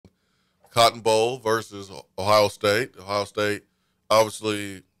Cotton Bowl versus Ohio State. Ohio State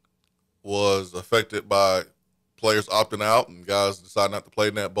obviously was affected by players opting out and guys deciding not to play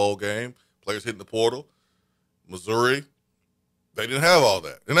in that bowl game, players hitting the portal. Missouri, they didn't have all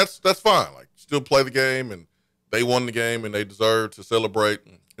that. And that's fine. Like, still play the game, and they won the game, and they deserve to celebrate,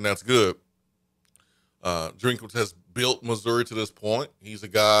 and that's good. Drinkwitz has built Missouri to this point. He's a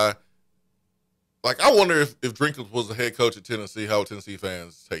guy, like, I wonder if Drinkwitz was the head coach at Tennessee, how would Tennessee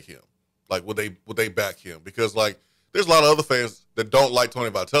fans take him? Like, would they back him? Because, like, there's a lot of other fans that don't like Tony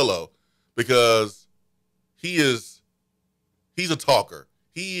Vitello because he's a talker.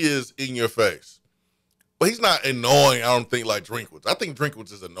 He is in your face. But he's not annoying, I don't think, like Drinkwitz. I think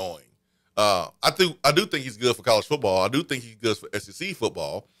Drinkwitz is annoying. I do think he's good for college football. I do think he's good for SEC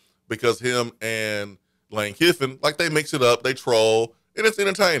football because him and Lane Kiffin, like, they mix it up, they troll, and it's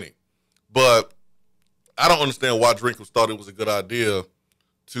entertaining. But I don't understand why Drinkwitz thought it was a good idea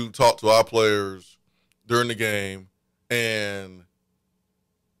to talk to our players during the game and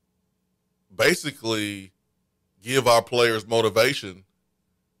basically give our players motivation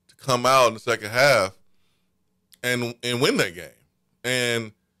to come out in the second half and win that game.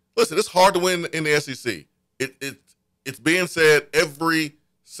 And listen, it's hard to win in the SEC. It's being said every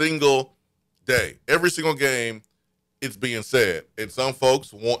single day, every single game. It's being said, and some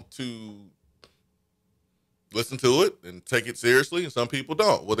folks want to listen to it and take it seriously, and some people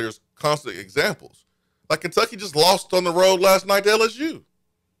don't. Well, there's constant examples. Like Kentucky just lost on the road last night to LSU.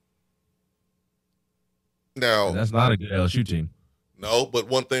 Now, and that's not a good LSU team. No, but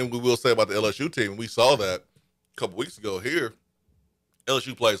one thing we will say about the LSU team, we saw that a couple weeks ago here,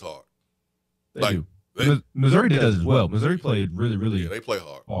 LSU plays hard. They do. Missouri does as well. Missouri played really they play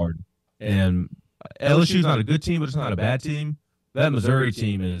hard. And LSU's not a good team, but it's not a bad team. That Missouri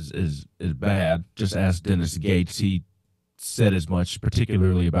team is bad. Just ask Dennis Gates. He said as much,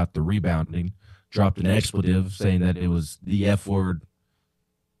 particularly about the rebounding. Dropped an expletive saying that it was the F word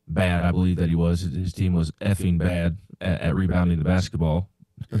bad. I believe that he was. His team was effing bad at rebounding the basketball.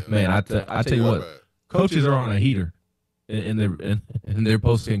 Yeah. Man, I tell you what, coaches are on a heater in their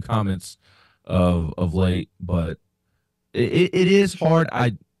post-game comments of late. But it is hard.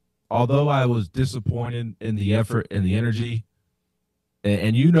 Although I was disappointed in the effort and the energy,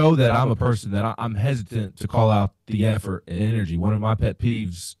 and you know that I'm a person that I'm hesitant to call out the effort and energy. One of my pet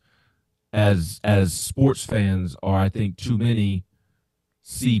peeves as sports fans are, I think, too many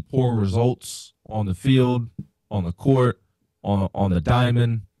see poor results on the field, on the court, on the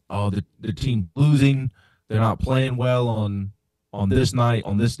diamond. Oh, the team losing, they're not playing well on this night,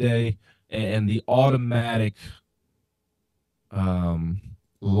 on this day, and the automatic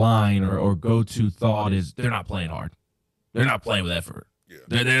line or go-to thought is they're not playing hard. They're not playing with effort. Yeah.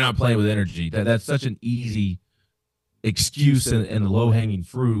 They're not playing with energy. That's such an easy excuse and low-hanging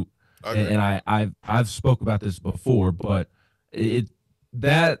fruit. And I've spoke about this before, but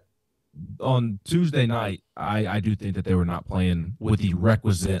that on Tuesday night, I do think that they were not playing with the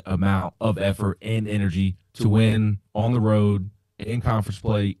requisite amount of effort and energy to win on the road in conference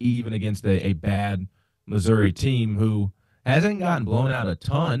play, even against a bad Missouri team who hasn't gotten blown out a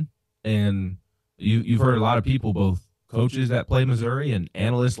ton. And you've heard a lot of people, both coaches that play Missouri and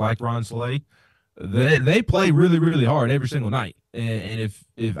analysts like Ron Slay, they play really hard every single night. And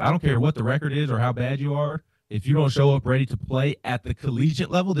if I don't care what the record is or how bad you are, if you don't show up ready to play at the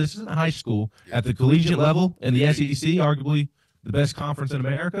collegiate level, this isn't high school, at the collegiate level in the SEC, arguably the best conference in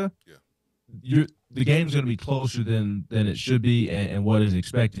America, the game's going to be closer than it should be and what is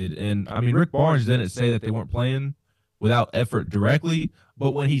expected. And, I mean, Rick Barnes didn't say that they weren't playing without effort directly,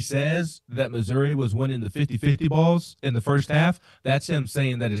 but when he says that Missouri was winning the 50-50 balls in the first half, that's him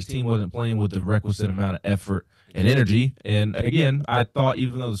saying that his team wasn't playing with the requisite amount of effort and energy. And, again, I thought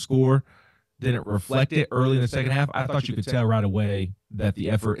even though the score didn't reflect it early in the second half, I thought you could tell right away that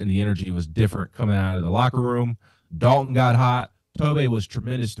the effort and the energy was different coming out of the locker room. Dalton got hot. Tobe was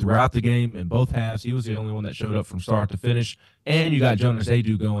tremendous throughout the game in both halves. He was the only one that showed up from start to finish. And you got Jonas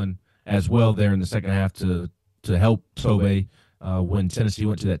Adu going as well there in the second half to help Tobe when Tennessee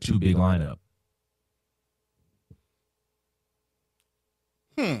went to that two-big lineup.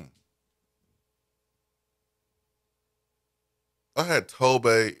 I had Tobe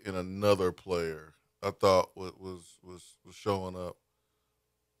and another player I thought was showing up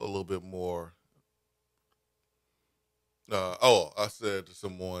a little bit more. I said to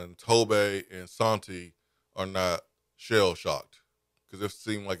someone, Tobe and Santi are not shell-shocked because it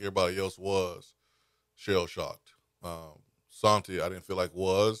seemed like everybody else was shell-shocked. Santi, I didn't feel like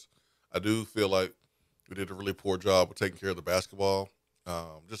was. I do feel like we did a really poor job of taking care of the basketball.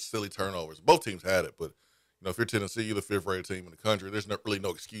 Just silly turnovers. Both teams had it, but if you're Tennessee, you're the fifth-rated team in the country. There's really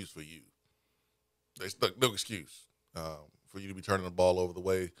no excuse for you. there's no excuse for you to be turning the ball over the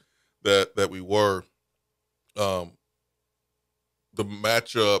way that we were. The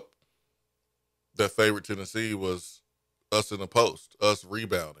matchup that favored Tennessee was us in the post, us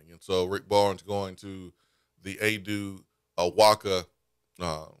rebounding. And so Rick Barnes going to the Adu-Awaka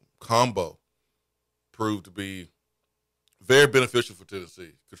combo proved to be very beneficial for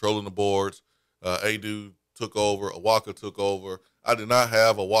Tennessee, controlling the boards. Adu took over. Awaka took over. I did not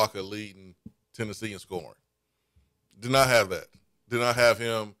have Awaka leading Tennessee in scoring. Did not have that. Did not have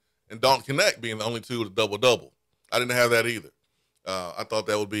him and Dalton Connect being the only two with a double-double. I didn't have that either. I thought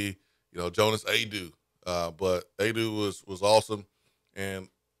that would be, Jonas Adu. But Adu was awesome. And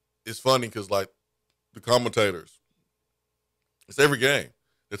it's funny because, like, the commentators, it's every game.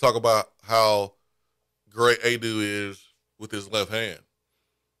 They talk about how great Adu is with his left hand.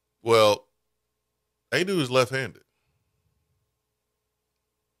 Well, Adu is left-handed.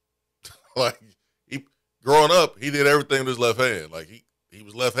 Like, growing up, he did everything with his left hand. Like, he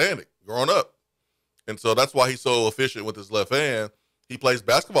was left-handed growing up. And so that's why he's so efficient with his left hand. He plays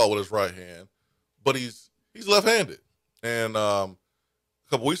basketball with his right hand, but he's left-handed. And a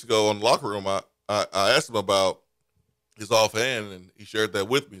couple weeks ago in the locker room, I asked him about his offhand, and he shared that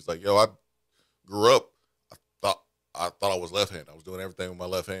with me. He's like, I grew up, I thought I was left-handed. I was doing everything with my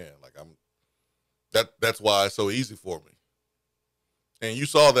left hand. Like, that's why it's so easy for me. And you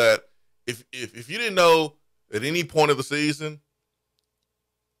saw that if you didn't know at any point of the season,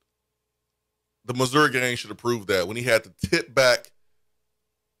 the Missouri game should have proved that when he had to tip back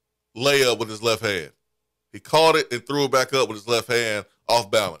layup with his left hand. He caught it and threw it back up with his left hand off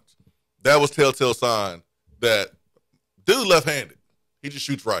balance. That was telltale sign that dude left-handed. He just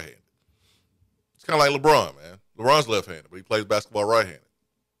shoots right-handed. It's kind of like LeBron, man. LeBron's left-handed, but he plays basketball right-handed.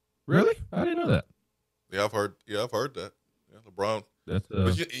 Really? I didn't know that. Yeah, I've heard that. Yeah, LeBron. That's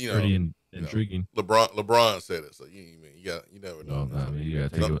pretty intriguing. LeBron said it, so you never know. Well, I mean, you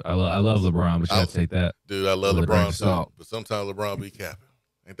gotta take it. I love LeBron, but you gotta take that. Dude, I love LeBron too, but sometimes LeBron be capping.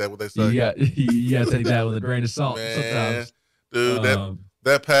 Ain't that what they say? You gotta take that with a grain of salt. Man, sometimes. Dude,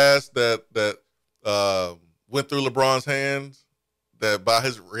 that pass that went through LeBron's hands, that by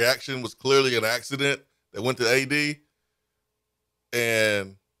his reaction was clearly an accident that went to AD,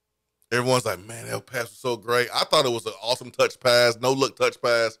 and everyone's like, man, that pass was so great. I thought it was an awesome touch pass, no-look touch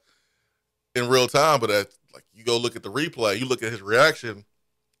pass in real time, but like you go look at the replay, you look at his reaction,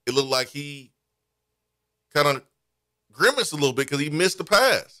 it looked like he kind of grimaced a little bit because he missed the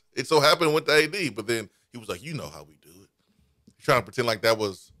pass. It so happened with the AD, but then he was like, you know how we do it. He's trying to pretend like that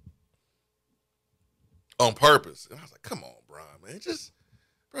was on purpose. And I was like, come on, Brian, man.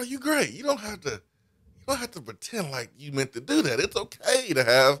 Bro, you great. You don't have to pretend like you meant to do that. It's okay to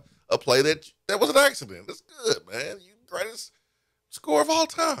have a play that was an accident. That's good, man. You greatest scorer of all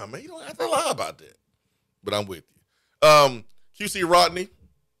time, man. You don't have to lie about that. But I'm with you. QC Rodney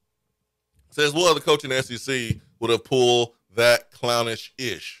says, what other coach in the SEC would have pulled that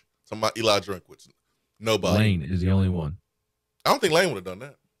clownish-ish? Talking about Eli Drinkwitz. Nobody. Lane is the only one. I don't think Lane would have done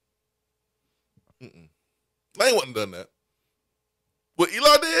that. Lane wouldn't have done that. What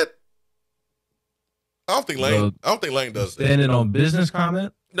Eli did? I don't think Lane does that. Standing on business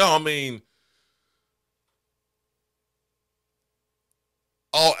comment? No, I mean,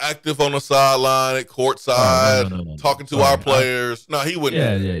 all active on the sideline, at courtside, talking to our players. No, he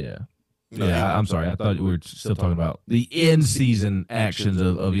wouldn't. Yeah. No, I'm sorry. I thought we were still talking about the in-season actions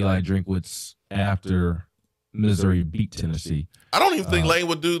of Eli Drinkwitz after Missouri beat Tennessee. I don't even think Lane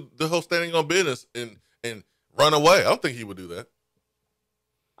would do the whole standing on business and run away. I don't think he would do that.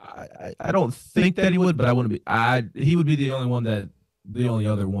 I don't think that he would, but I wouldn't be. He would be the only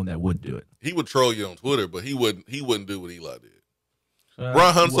other one that would do it. He would troll you on Twitter, but he wouldn't do what Eli did.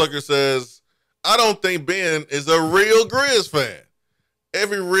 Brian Hunsucker says, I don't think Ben is a real Grizz fan.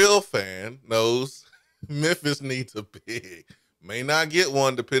 Every real fan knows Memphis needs a big. May not get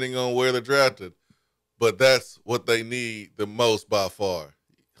one depending on where they're drafted, but that's what they need the most by far.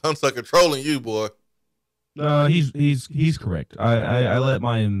 Hunsucker trolling you, boy. No, he's correct. I let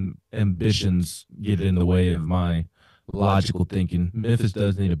my ambitions get in the way of my logical thinking. Memphis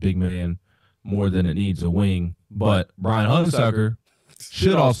does need a big man more than it needs a wing, but Brian Hunsucker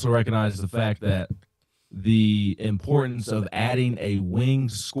should also recognize the fact that the importance of adding a wing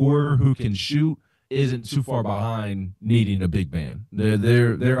scorer who can shoot isn't too far behind needing a big man.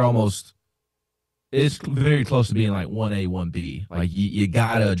 They're almost, it's very close to being like 1A, 1B. Like you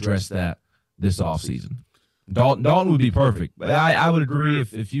gotta address that this offseason. Dalton would be perfect. But I would agree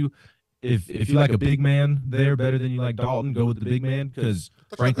if you like a big man there better than you like Dalton, go with the big man because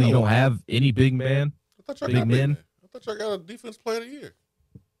frankly you don't have any big men. I thought y'all got a defense player of the year.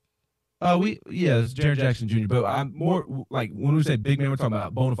 It's Jaren Jackson Jr., but I'm more like when we say big man, we're talking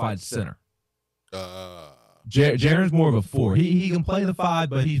about bona fide center. Jaren's more of a 4. He can play the 5,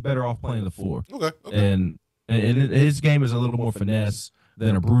 but he's better off playing the 4. Okay. And his game is a little more finesse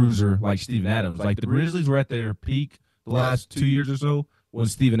than a bruiser like Steven Adams. Like the Grizzlies were at their peak the last 2 years or so when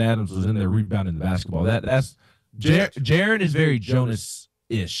Steven Adams was in there rebounding the basketball. That's Jaren is very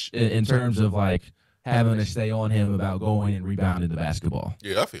Jonas-ish in terms of like having to stay on him about going and rebounding the basketball.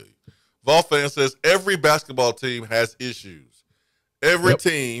 Yeah, I feel you. Vol fan says every basketball team has issues. Every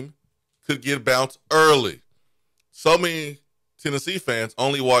team could get bounced early. So many Tennessee fans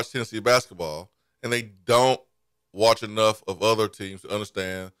only watch Tennessee basketball, and they don't watch enough of other teams to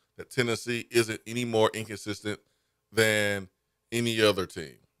understand that Tennessee isn't any more inconsistent than any other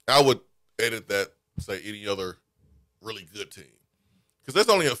team. I would edit that, say any other really good team. Because there's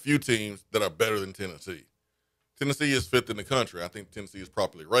only a few teams that are better than Tennessee. Tennessee is 5th in the country. I think Tennessee is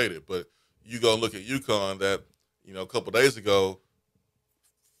properly rated. But you go and look at UConn that, a couple days ago,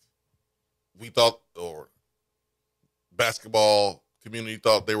 we thought, or basketball community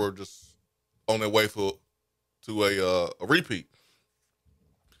thought they were just on their way to a repeat.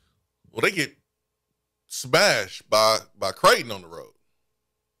 Well, they get smashed by Creighton on the road.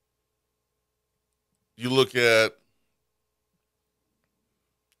 You look at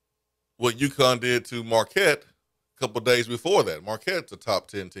what UConn did to Marquette a couple of days before that. Marquette's a top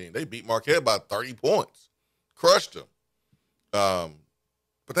 10 team. They beat Marquette by 30 points. Crushed them.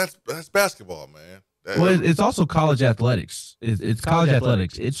 But that's basketball, man. It's also college athletics. It's college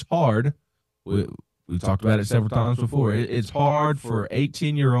athletics. It's hard. We talked about it several times before. It's hard for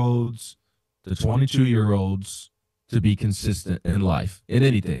 18-year-olds to 22-year-olds to be consistent in life, in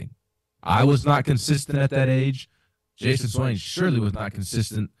anything. I was not consistent at that age. Jason Swain surely was not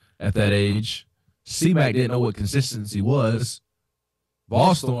consistent at that age. C-Mac didn't know what consistency was.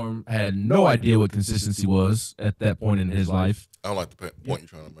 Ballstorm had no idea what consistency was at that point in his life. I don't like the point you're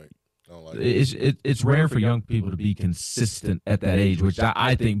trying to make. I don't like it's rare for young people to be consistent at that age, which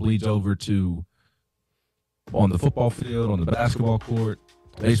I think bleeds over to on the football field, on the basketball court,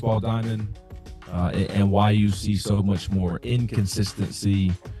 baseball diamond, and why you see so much more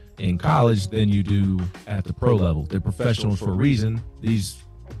inconsistency in college than you do at the pro level. They're professionals for a reason. These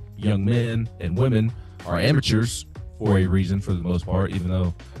young men and women are amateurs for a reason, for the most part, even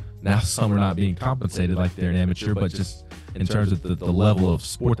though now some are not being compensated like they're an amateur, but just in terms of the level of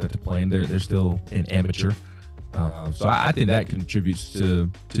sport that they're playing, they're still an amateur. So I think that contributes to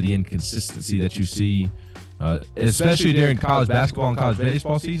the inconsistency that you see, especially during college basketball and college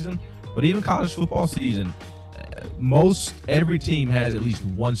baseball season, but even college football season. Every team has at least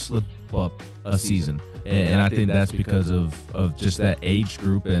one slip up a season, and I think that's because of just that age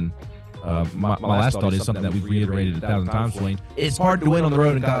group. And my last thought is something that we've reiterated 1,000 times, Swain. It's hard to win on the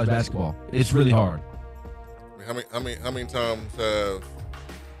road in college basketball. It's really hard. How many times have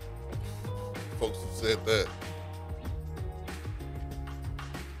folks said that?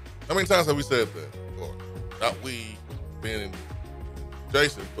 How many times have we said that? Or not we, being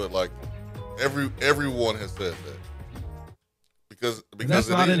Jason, but like everyone has said that. Because that's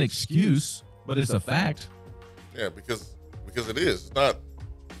not an excuse, but it's a fact. Yeah, because it is. It's not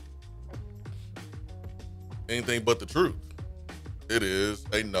anything but the truth. It is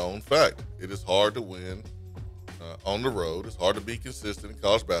a known fact. It is hard to win on the road. It's hard to be consistent in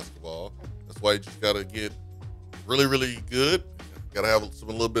college basketball. That's why you just got to get really, really good. Got to have a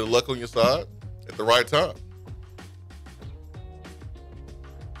little bit of luck on your side at the right time.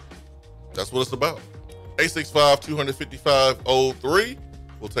 That's what it's about. 865-255-03.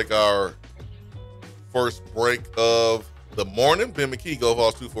 We'll take our first break of the morning. Ben McKee, Go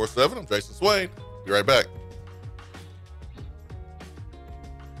Vols 247. I'm Jason Swain. Be right back.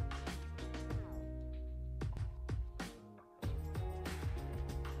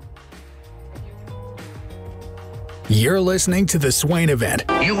 You're listening to the Swain Event.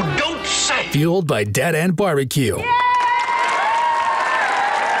 You don't say. Fueled by Dead End Barbecue. Yeah!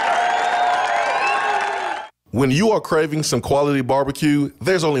 When you are craving some quality barbecue,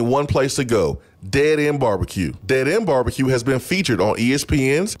 there's only one place to go. Dead End Barbecue. Dead End Barbecue has been featured on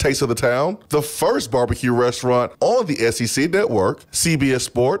ESPN's Taste of the Town, the first barbecue restaurant on the SEC Network, CBS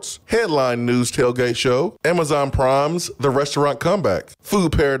Sports, Headline News Tailgate Show, Amazon Prime's The Restaurant Comeback,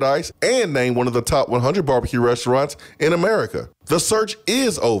 Food Paradise, and named one of the top 100 barbecue restaurants in America. The search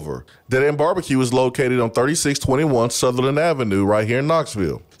is over. Dead End Barbecue is located on 3621 Sutherland Avenue right here in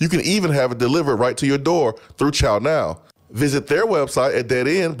Knoxville. You can even have it delivered right to your door through Chow Now. Visit their website at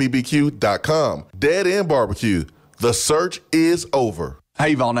deadendbbq.com. Dead End Barbecue. The search is over.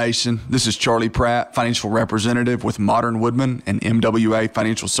 Hey, Vol Nation. This is Charlie Pratt, financial representative with Modern Woodman and MWA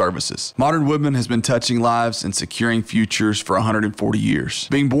Financial Services. Modern Woodman has been touching lives and securing futures for 140 years.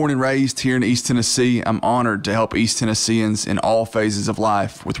 Being born and raised here in East Tennessee, I'm honored to help East Tennesseans in all phases of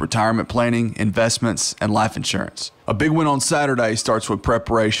life with retirement planning, investments, and life insurance. A big win on Saturday starts with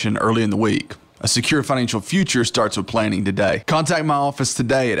preparation early in the week. A secure financial future starts with planning today. Contact my office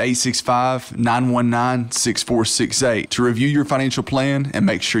today at 865-919-6468 to review your financial plan and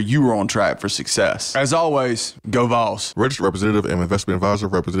make sure you are on track for success. As always, go Vols. Registered representative and investment advisor,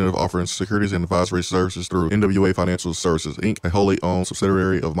 representative offering securities and advisory services through NWA Financial Services, Inc., a wholly owned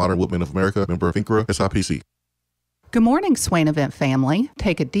subsidiary of Modern Woodman of America, member of FINCRA, SIPC. Good morning, Swain Event family.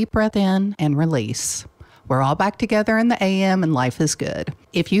 Take a deep breath in and release. We're all back together in the AM and life is good.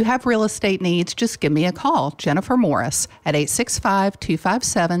 If you have real estate needs, just give me a call, Jennifer Morris, at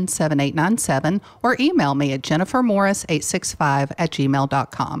 865-257-7897 or email me at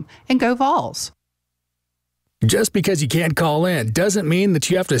jennifermorris865@gmail.com. And go Vols. Just because you can't call in doesn't mean that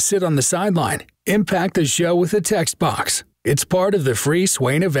you have to sit on the sideline. Impact the show with a text box. It's part of the free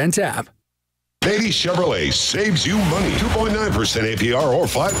Swain Event app. Beatty Chevrolet saves you money. 2.9% APR or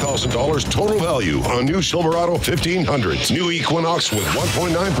 $5,000 total value on new Silverado 1500s. New Equinox with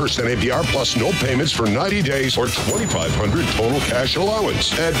 1.9% APR plus no payments for 90 days or $2,500 total cash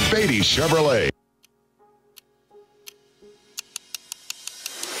allowance at Beatty Chevrolet.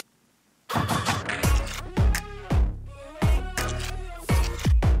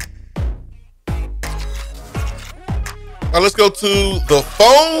 All right, let's go to the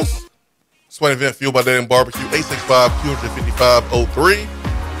phones. Swain Event, fueled by Dan Barbecue. 865-255-03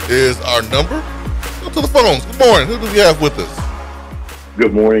 is our number. Go to the phones. Good morning. Who do we have with us?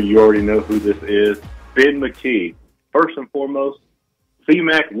 Good morning. You already know who this is. Ben McKee. First and foremost,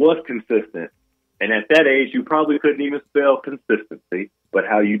 C-Mac was consistent. And at that age, you probably couldn't even spell consistency. But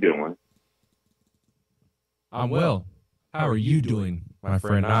how you doing? I'm well. How are you doing, my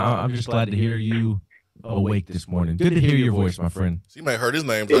friend? I'm just glad to hear you awake this morning. Good to hear your voice, my friend. C-Mac heard his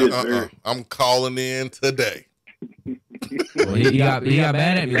name. I'm calling in today. Well, he got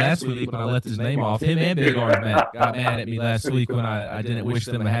mad at me last week when I left his name off. Him and Big Orange Mac got mad at me last week when I didn't wish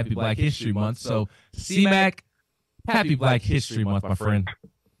them a happy Black History Month. So, C-Mac, happy Black History Month, my friend.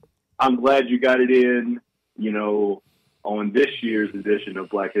 I'm glad you got it in, on this year's edition of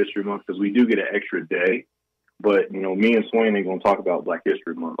Black History Month because we do get an extra day. But, me and Swain ain't going to talk about Black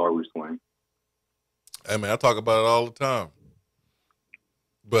History Month, are we, Swain? Hey, man, I talk about it all the time.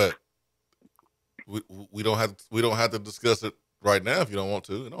 But we don't have to discuss it right now if you don't want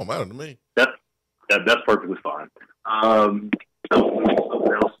to. It don't matter to me. That's perfectly fine. Something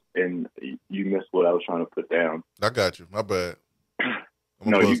else, and you missed what I was trying to put down. I got you. My bad.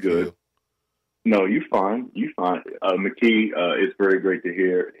 No, you good. No, you fine. You fine. McKee, it's very great to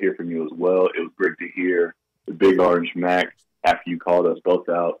hear from you as well. It was great to hear the Big Orange Mac after you called us both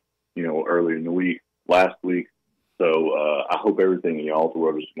out, earlier in the week, last week. So I hope everything in y'all's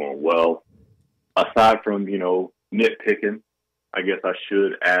world is going well. Aside from, nitpicking, I guess I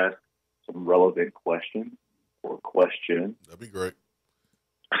should ask some relevant questions or question. That'd be great.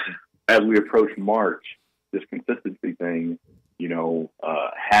 As we approach March, this consistency thing,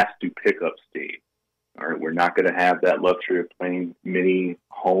 has to pick up steam. All right, we're not going to have that luxury of playing many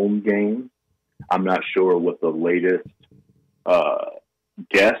home games. I'm not sure what the latest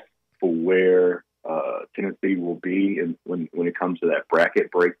guess for where Tennessee will be when it comes to that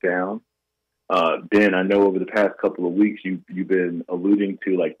bracket breakdown. Ben, I know over the past couple of weeks you've been alluding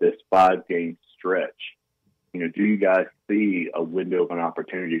to like this 5-game stretch. Do you guys see a window of an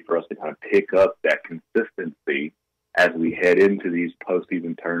opportunity for us to kind of pick up that consistency as we head into these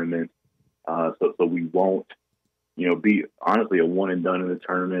postseason tournaments? So we won't, be honestly a one and done in the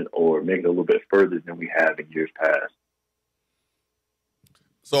tournament or make it a little bit further than we have in years past.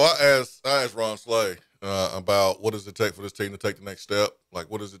 So I asked Ron Slay about what does it take for this team to take the next step? Like,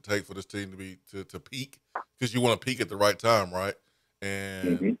 what does it take for this team to peak? Because you want to peak at the right time, right?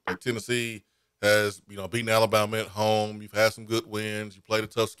 And like Tennessee has, beaten Alabama at home. You've had some good wins. You played a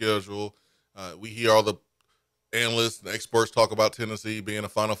tough schedule. We hear all the analysts and experts talk about Tennessee being a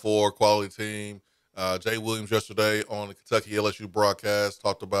Final Four quality team. Jay Williams yesterday on the Kentucky LSU broadcast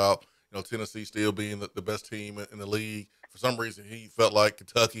talked about, Tennessee still being the best team in the league. For some reason, he felt like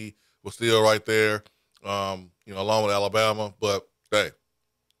Kentucky was still right there, along with Alabama. But hey,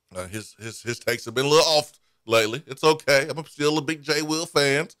 his takes have been a little off lately. It's okay. I'm still a big Jay Will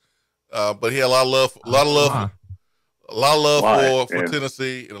fan, but he had a lot of love for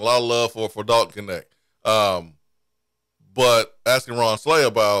Tennessee and a lot of love for Dalton Connect. But asking Ron Slay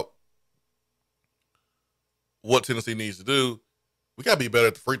about what Tennessee needs to do, we got to be better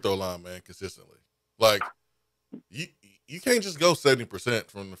at the free throw line, man, consistently. Like, you can't just go 70%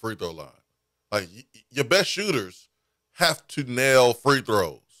 from the free throw line. Like, your best shooters have to nail free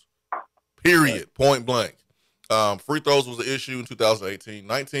throws, period, point blank. Free throws was an issue in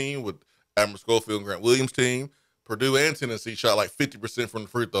 2018-19 with Admiral Schofield and Grant Williams' team. Purdue and Tennessee shot like 50% from the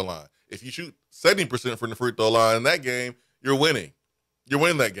free throw line. If you shoot 70% from the free throw line in that game, you're winning. You're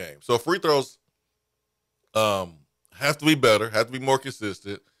winning that game. So free throws have to be better, have to be more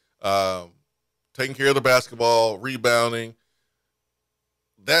consistent, taking care of the basketball, rebounding.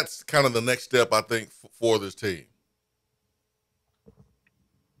 That's kind of the next step, I think, for this team.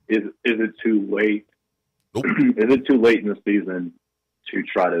 Is it too late? Nope. Is it too late in the season to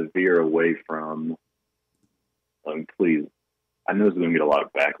try to veer away from? Please, I know it's going to get a lot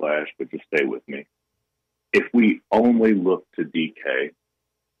of backlash, but just stay with me. If we only look to DK,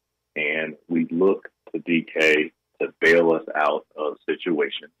 and we look to DK to bail us out of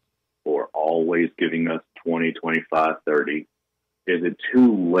situations, or always giving us 20, 25, 30, is it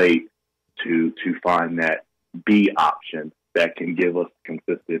too late to find that B option that can give us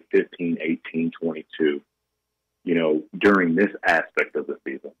consistent 15, 18, 22, during this aspect of the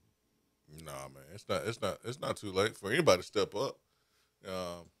season? Nah, man, it's not too late for anybody to step up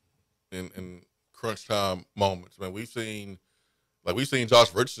in crunch time moments. Man, we've seen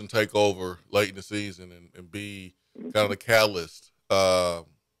Josh Richardson take over late in the season and be kind of the catalyst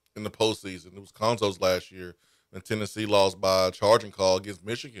in the postseason. It was Konzo's last year, and Tennessee lost by a charging call against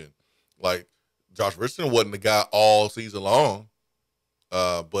Michigan. Like, Josh Richardson wasn't the guy all season long,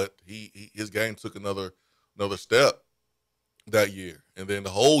 but his game took another step that year. And then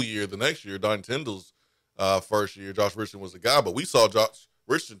the whole year, the next year, Don Tyndall's first year, Josh Richardson was the guy. But we saw Josh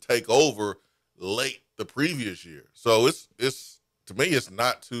Richardson take over late the previous year. So it's to me, it's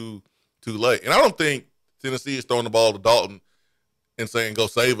not too late. And I don't think Tennessee is throwing the ball to Dalton and saying, go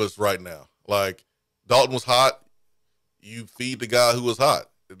save us right now. Like, Dalton was hot. You feed the guy who was hot.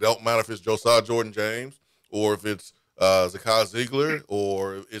 It don't matter if it's Josiah Jordan-James or if it's Zakai Ziegler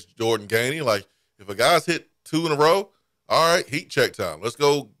or it's Jordan Gainey. Like, if a guy's hit 2 in a row, all right, heat check time. Let's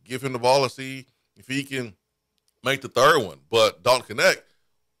go give him the ball and see if he can make the third one. But Dalton Knecht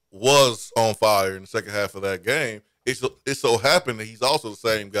was on fire in the second half of that game. It so happened that he's also the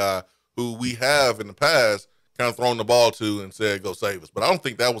same guy who we have in the past kind of thrown the ball to and said, go save us. But I don't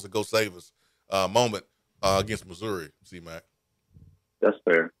think that was a go save us moment against Missouri, C-Mac. That's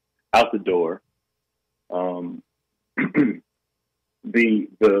fair. Out the door.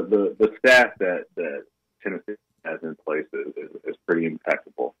 The staff that Tennessee has in place is pretty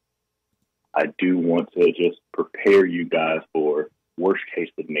impeccable. I do want to just prepare you guys for worst case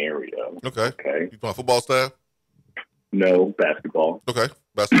scenario. Okay. You talking football staff? No, basketball. Okay,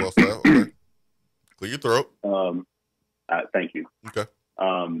 basketball staff. Okay. Clear your throat. Thank you. Okay.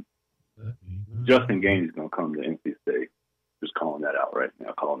 Justin Gainey is going to come to NC State. Just calling that out right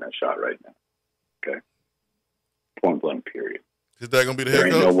now. Calling that shot right now. Okay. Point blank. Period. Is that going to be the head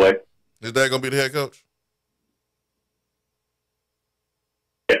coach? There ain't no way. Is that going to be the head coach?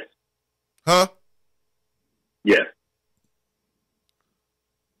 Yes. Huh? Yes.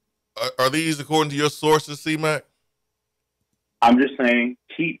 Are these according to your sources, C-Mac? I'm just saying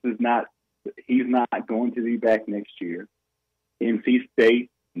he's not going to be back next year. NC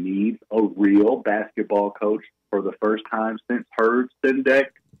State needs a real basketball coach for the first time since Herb Sendek,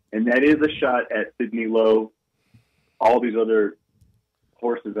 and that is a shot at Sidney Lowe, all these other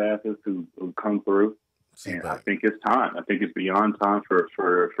horses' asses who come through. And I think it's time. I think it's beyond time for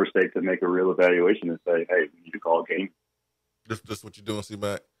State to make a real evaluation and say, hey, we need to call a game. This is what you're doing,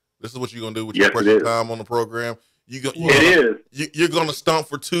 C-Mac? This is what you're going to do with your precious time on the program? It is. You're going to stump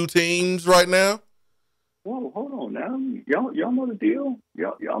for 2 teams right now? Whoa, hold on now. Y'all know the deal?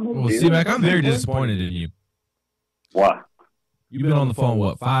 Y'all know the deal? Well, C-Mac, I'm very disappointed in you. Why? You've been on the phone,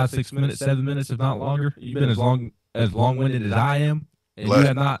 what, 5, 6 minutes, 7 minutes, if not longer? You've been as long-winded as I am, and you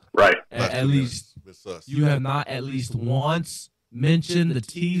have not at least once mentioned the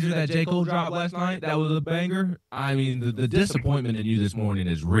teaser that J. Cole dropped last night. That was a banger. I mean, the disappointment in you this morning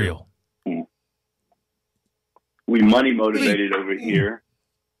is real. We money motivated over here.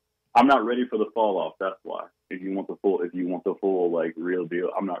 I'm not ready for the fall off. That's why. If you want the full like real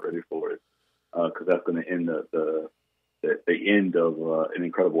deal, I'm not ready for it because that's going to end the end of an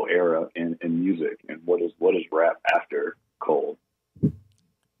incredible era in music. And what is rap after Cole?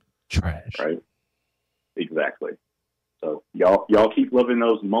 Trash. Right. Exactly. So y'all keep loving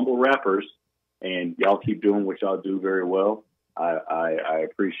those mumble rappers, and y'all keep doing what y'all do very well. I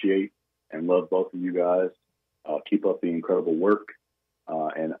appreciate and love both of you guys. Keep up the incredible work,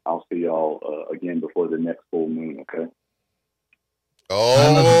 and I'll see y'all again before the next full moon. Okay.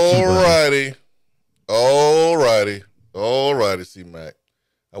 All righty, C-Mac.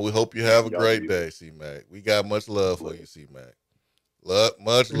 We hope you have a great day, C-Mac. We got much love for you, C-Mac.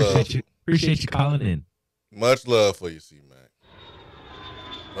 Much love. Appreciate you calling in. Much love for you, C-Mac.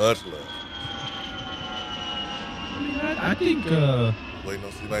 Much love. I think waiting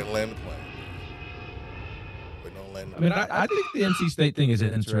on C-Mac to land the plane. I think the NC State thing is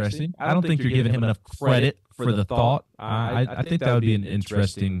interesting. I don't think you're giving him enough credit for the thought. I think that would be an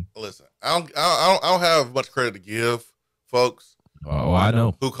interesting. Listen, I don't have much credit to give folks. Oh, I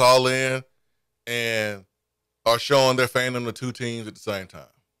know. Who call in and are showing their fandom to two teams at the same time.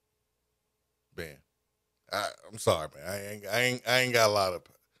 Ben, I'm sorry, man. I ain't got a lot of.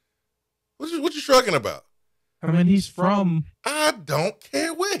 What you shrugging about? I mean, he's from. I don't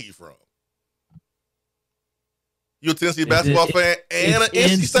care where he's from. You a Tennessee basketball fan and an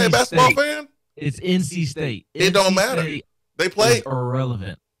NC State basketball fan? It's NC State. It don't matter. They play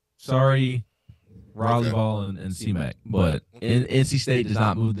irrelevant. Sorry, Raleigh Ball and C-Mac, but NC State does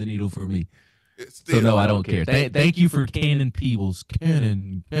not move the needle for me. So no, I don't care. Thank you for Cannon Peebles.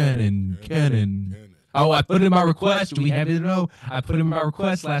 Cannon. Oh, I put in my request. We have it to know. I put in my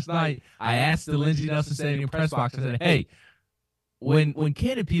request last night. I asked the Lindsey Nelson Stadium press box. I said, hey, when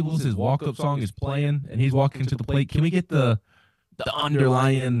Cannon Peebles' his walk-up song is playing and he's walking to the plate, can we get the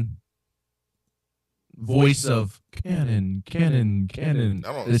underlying voice of Cannon?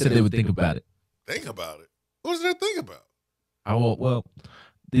 They said they would think about it. Think about it? What does that think about? Well,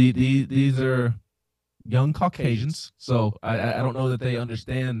 these are young Caucasians, so I don't know that they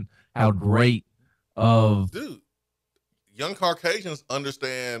understand how great of... Dude, young Caucasians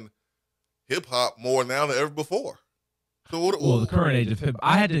understand hip-hop more now than ever before. So the current age of hip,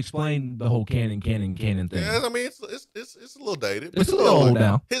 I had to explain the whole Cannon thing. Yeah, I mean it's a little dated. It's a little old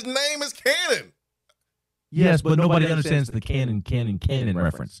now. His name is Cannon. Yes, but nobody understands the Cannon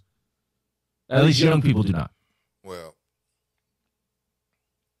reference. At least young people do not. Well,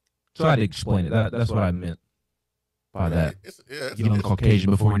 so I had to explain it. That's what I meant by that. It's young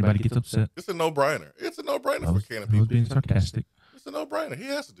Caucasian before anybody gets upset. It's a no-brainer. It's a no-brainer for Cannon people. I was being sarcastic. It's a no-brainer. He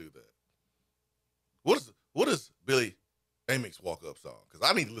has to do that. What is Billy Amick's walk-up song? Because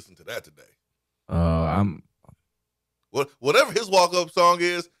I need to listen to that today. Whatever his walk-up song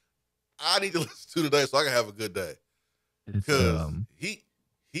is, I need to listen to today so I can have a good day. Because he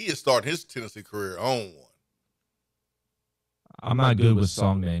is starting his Tennessee career on one. I'm not good with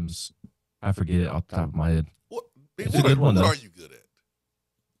song names. I forget it off the top of my head. It's a good one, though. What are you good at?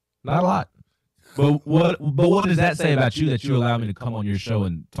 Not a lot. But what does that say about you that you allow me to come on your show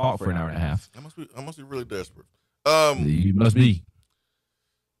and talk for an hour and a half? I must be really desperate. You must be.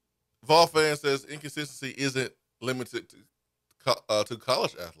 Vol fan says inconsistency isn't limited to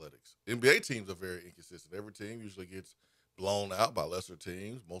college athletics. NBA teams are very inconsistent. Every team usually gets blown out by lesser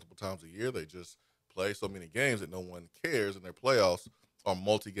teams multiple times a year. They just play so many games that no one cares, and their playoffs are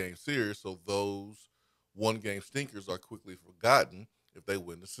multi-game series, so those one-game stinkers are quickly forgotten if they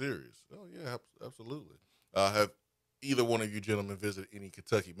win the series. Oh, yeah, absolutely. Have either one of you gentlemen visited any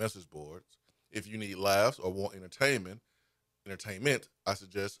Kentucky message boards? If you need laughs or want entertainment, I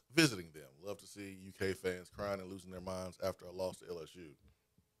suggest visiting them. Love to see UK fans crying and losing their minds after a loss to LSU.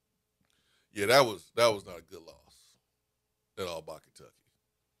 Yeah, that was not a good loss at all by Kentucky.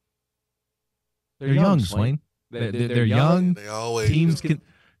 They're young, Swain. They're young. They always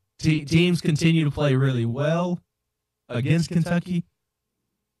teams continue to play really well against Kentucky.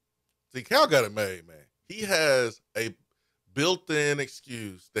 See, Cal got it made, man. He has a built-in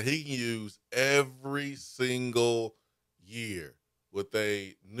excuse that he can use every single year with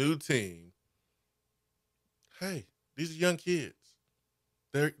a new team. Hey, these are young kids.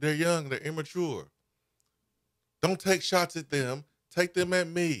 They're young. They're immature. Don't take shots at them. Take them at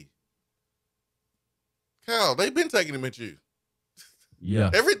me. Cal, they've been taking them at you.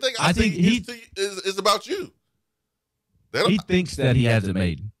 Yeah. Everything I think is about you. He thinks that he has it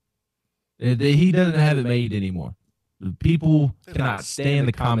made. He doesn't have it made anymore. People cannot stand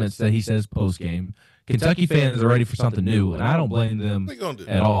the comments that he says post-game. Kentucky fans are ready for something new, and I don't blame them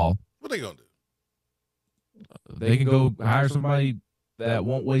at all. What are they going to do? They can go hire somebody that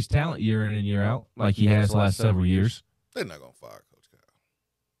won't waste talent year in and year out like he has the last several years. They're not going to fire Coach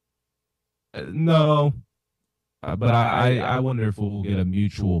Cal. No. But I wonder if we'll get a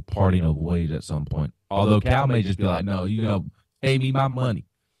mutual parting of ways at some point. Although Cal may just be like, no, pay me my money.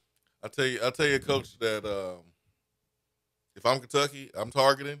 I tell you, Coach, that if I'm Kentucky, I'm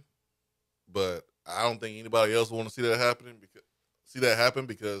targeting, but I don't think anybody else will want to see that happen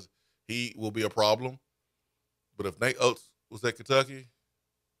because he will be a problem. But if Nate Oates was at Kentucky,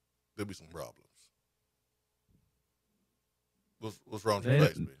 there'd be some problems. What's wrong with your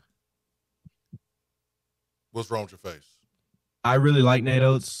face, man? What's wrong with your face? I really like Nate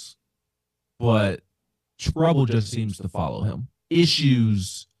Oates, but trouble just seems to follow him.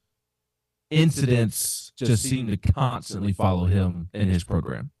 Issues, incidents just seem to constantly follow him in his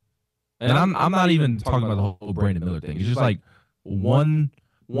program. And I'm not even talking about the whole Brandon Miller thing. It's just like one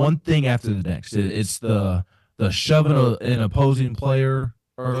thing after the next. It's the shoving an opposing player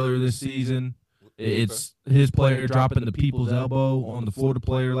earlier this season. It's his player dropping the people's elbow on the Florida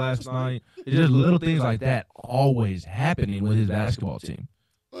player last night. It's just little things like that always happening with his basketball team.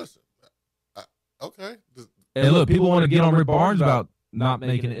 Listen, okay. And look, people want to get on Rick Barnes about not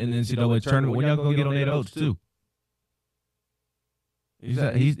making it in the NCAA tournament. When y'all gonna get on Nate Oates too? He's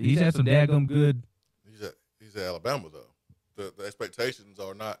had some daggum good. He's at Alabama though. The expectations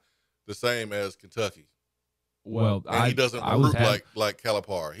are not the same as Kentucky. Well, and he doesn't recruit like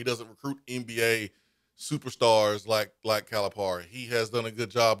Calipari. He doesn't recruit NBA superstars like Calipari. He has done a good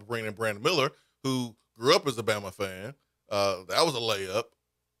job of bringing in Brandon Miller, who grew up as a Bama fan. That was a layup,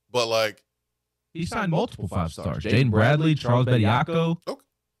 but like he signed multiple 5-stars. Jaden Bradley, Charles Bediako.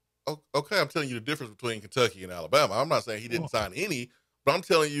 Okay, I'm telling you the difference between Kentucky and Alabama. I'm not saying he didn't sign any, but I'm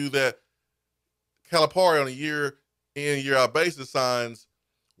telling you that Calipari on a year in, year out basis signs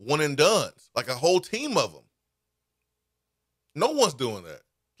one and dones, like a whole team of them. No one's doing that.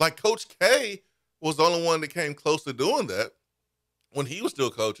 Like Coach K was the only one that came close to doing that when he was still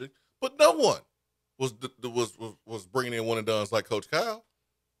coaching, but no one was bringing in one and dones like Coach Kyle.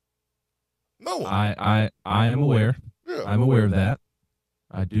 No one. I am aware. Yeah. I'm aware of that.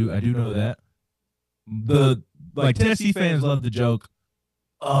 I do know that. Tennessee fans love the joke.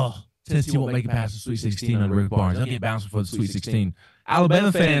 Oh, Tennessee won't make it past the Sweet 16 under Rick Barnes. They'll get bounced for the Sweet 16.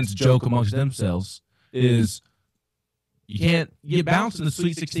 Alabama fans joke amongst themselves is you can't get bounced in the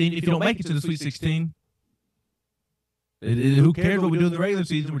Sweet 16 if you don't make it to the Sweet 16. Who cares what we do in the regular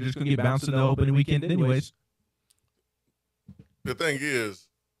season? We're just going to get bounced in the opening weekend anyways. The thing is,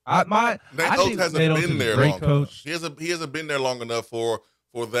 Nate Oates hasn't been there long enough. He hasn't been there long enough for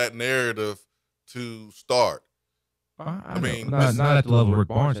that narrative to start. I mean, not at the level Rick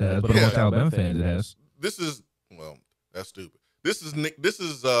Barnes has, but amongst Alabama fans it has. That's stupid. This is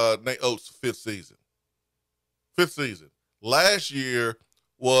Nate Oates' fifth season. Last year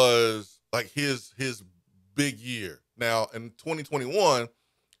was like his big year. Now in 2021,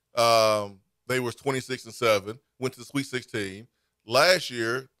 they were 26-7, went to the Sweet 16. Last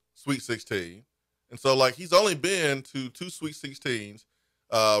year, Sweet 16, and so like he's only been to 2 Sweet 16s,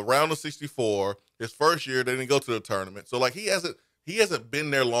 round of 64. His first year, they didn't go to the tournament, so like he hasn't been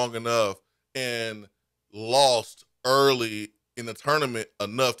there long enough and lost early in the tournament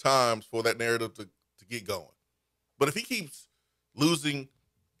enough times for that narrative to get going. But if he keeps losing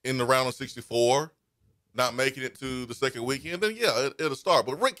in the round of 64, not making it to the second weekend, then yeah, it'll start.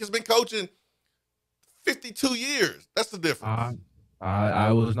 But Rick has been coaching 52 years. That's the difference.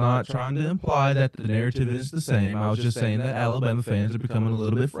 I was not trying to imply that the narrative is the same. I was just saying that Alabama fans are becoming a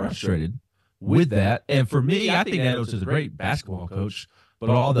little bit frustrated with that. And for me, I think Nate Oates is a great basketball coach, but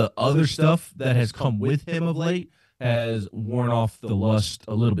all the other stuff that has come with him of late has worn off the lust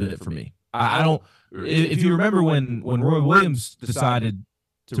a little bit for me. I don't. If you remember when Roy Williams decided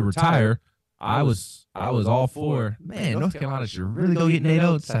to retire, I was all for, man, North Carolina should really go get Nate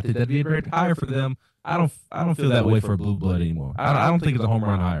Oates. I think that'd be a great hire for them. I don't feel that way for a blue blood anymore. I don't think it's a home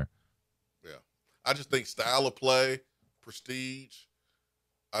run hire. Yeah, I just think style of play, prestige.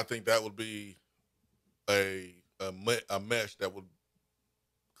 I think that would be a mesh that would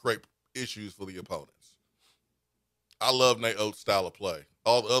create issues for the opponents. I love Nate Oates' style of play.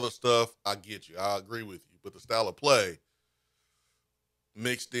 All the other stuff, I get you. I agree with you. But the style of play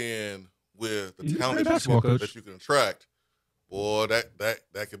mixed in with the talent that you can attract, boy,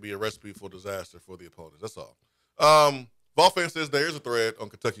 that could be a recipe for disaster for the opponents. That's all. Ball fan says there is a thread on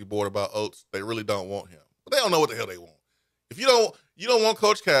Kentucky board about Oates. They really don't want him. But they don't know what the hell they want. If you don't want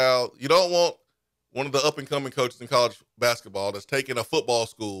Coach Cal, you don't want one of the up-and-coming coaches in college basketball that's taking a football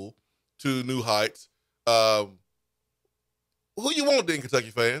school to new heights, who you want then, Kentucky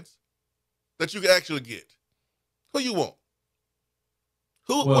fans, that you can actually get? Who you want?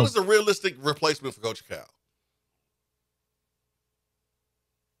 What is a realistic replacement for Coach Cal?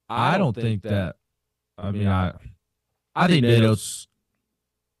 I don't think that. I mean, I think Nate Oates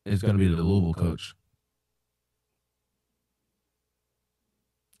is going to be the Louisville coach.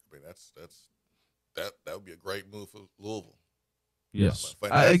 I mean, that would be a great move for Louisville. Yes.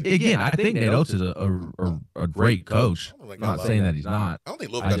 I think Nate Oates is a great coach. I'm not saying that he's not. I don't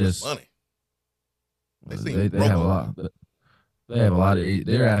think Louisville got enough money. They have a lot. They have a lot of.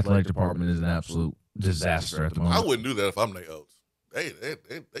 Their athletic department is an absolute disaster at the moment. I wouldn't do that if I'm Nate Oates. They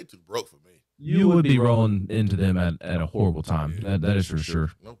too broke for me. You would be rolling into them at a horrible time. Yeah. That is for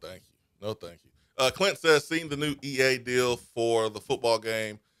sure. No, thank you. No, thank you. Clint says, seen the new EA deal for the football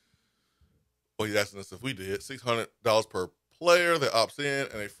game. Well, he's asking us if we did. $600 per player that opts in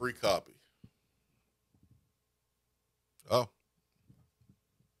and a free copy. Oh.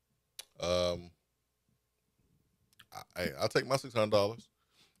 I'll take my $600,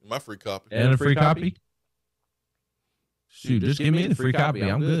 my free copy, and a free copy. Shoot, just give me the free copy.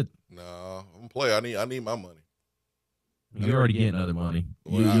 I'm good. No, I'm a player. I need my money. You're already getting other money.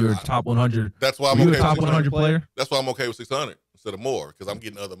 You're top 100. That's why I'm okay a with top 600. 100 player. That's why I'm okay with 600 instead of more because I'm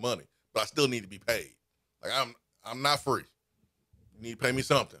getting other money, but I still need to be paid. Like I'm not free. You need to pay me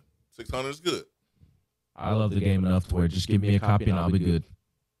something. 600 is good. I love the game enough to where just give me a copy and I'll be good.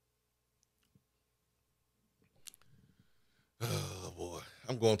 Oh boy,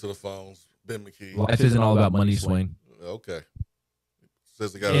 I'm going to the phones. Ben McKee. Life isn't all about money, Swain. Okay.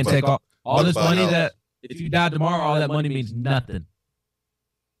 Says the guy. Can't take all this money that if you die tomorrow, all that money means nothing.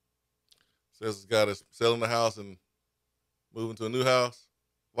 Says the guy that's selling the house and moving to a new house.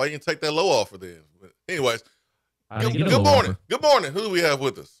 Why you didn't take that low offer then? But anyways, good morning. Offer. Good morning. Who do we have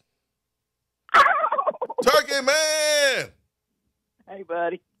with us? Turkey Man. Hey,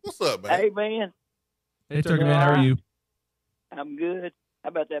 buddy. What's up, man? Hey, man. Hey, Turkey Man. How are you? I'm good. How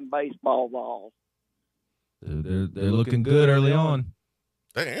about them baseball balls? They're looking good early on.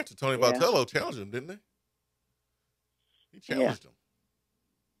 They answered Tony Vitello, challenged him, didn't they? He challenged him.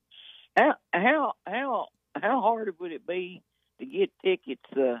 How hard would it be to get tickets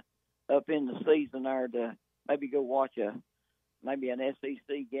up in the season or to maybe go watch maybe an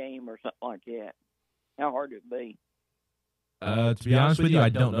SEC game or something like that? How hard would it be? To be honest with you, I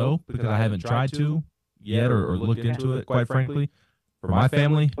don't know because I haven't tried to yet or looked into it, quite frankly, for my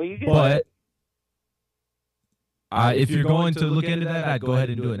family. But if you're going to look into that, I'd go ahead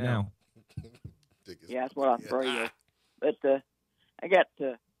and do it now. Yeah, that's what I'm afraid of. But I got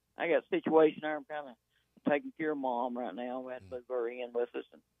a situation there. I'm kind of taking care of Mom right now. We had to move her in with us,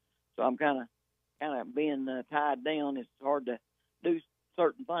 and so I'm kind of being tied down. It's hard to do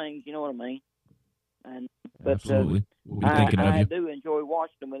certain things. You know what I mean? But absolutely. We'll be thinking of you. I do enjoy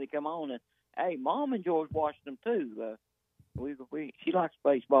watching them when they come on, and hey, Mom enjoys watching them too. She likes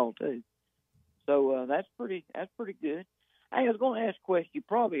baseball too, so that's pretty good. Hey, I was going to ask a question. You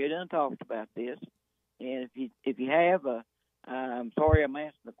probably done talked about this, and if you have, I'm sorry I'm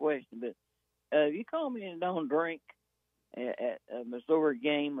asking the question, but you commented on drink at a Missouri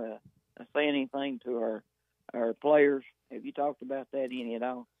game, saying anything to our players. Have you talked about that any at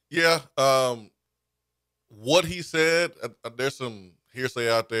all? Yeah. What he said, there's some hearsay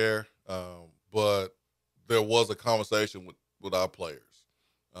out there, but there was a conversation with our players.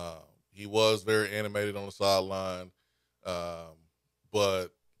 He was very animated on the sideline, but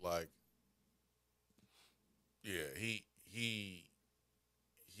like, yeah, he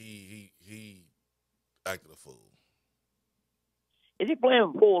acted a fool. Is he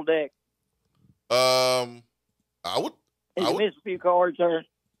playing full deck? I would miss a few cards there.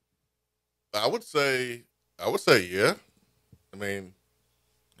 I would say yeah. I mean,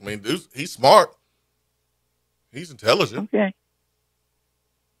 dude, he's smart. He's intelligent. Okay.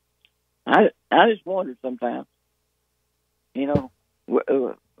 I just wondered sometimes. We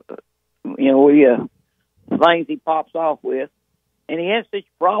things he pops off with, and he has such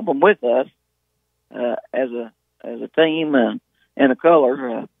a problem with us as a team and a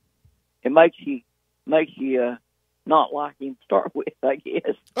color. It makes you not like him to start with, I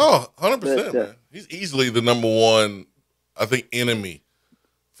guess. Oh, 100%, man. He's easily the number one, I think, enemy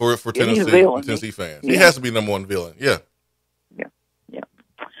for Tennessee fans. Yeah. He has to be number one villain. Yeah. Yeah.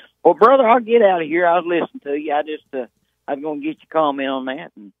 Well, brother, I'll get out of here. I was listening to you. I was going to get your comment on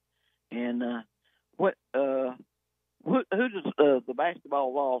that. And who does the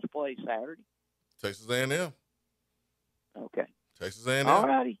basketball Vols play Saturday? Texas A&M. Okay. Texas A&M. All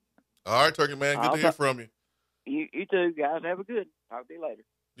righty. All right, Turkey Man. Good to hear from you. You too, guys. Have a good. Talk to you later.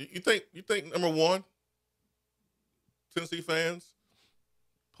 You think number one, Tennessee fans,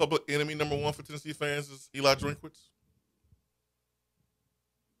 public enemy number one for Tennessee fans is Eli Drinkwitz?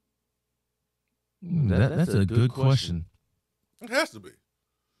 That's a good question. It has to be.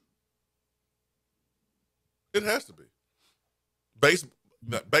 It has to be.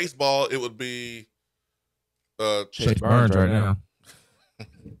 Baseball, it would be Chase Burns right now.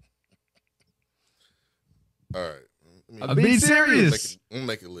 All right. I'm being serious. Let me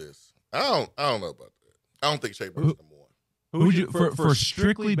make a list. I don't know about that. I don't think Chase Burns is number one. Who would you for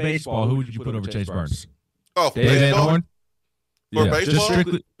strictly baseball? Who would you put over Chase Burns? Oh, Dave Van Horn. For baseball,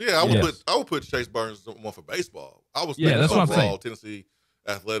 strictly, I would put Chase Burns one for baseball. I was thinking that's overall what I'm saying. Tennessee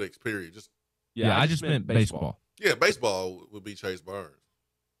athletics. Period. I just meant baseball. Yeah, baseball would be Chase Burns.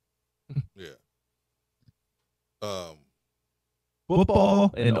 Yeah.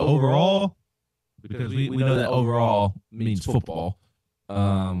 Football and overall, because we know that overall means football.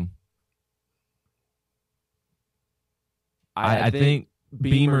 I think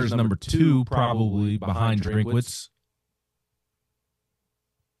Beamer's number 2, probably behind Drinkwitz.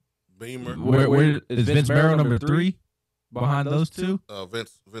 Beamer. Where is Vince Marrow number 3 behind those two?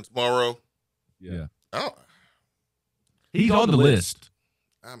 Vince Morrow. Yeah. I He's on the list.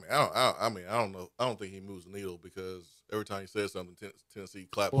 I don't know. I don't think he moves the needle because every time he says something, Tennessee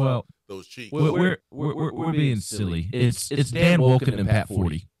claps those cheeks. We're being silly. It's Dan Wolken and Pat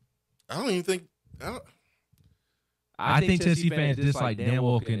Forty. I don't even think. I think Tennessee fans dislike Dan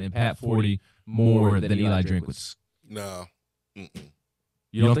Wolken and Pat Forty more than Eli Drinkwitz. No.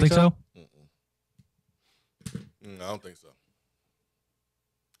 You don't think so? No, I don't think so.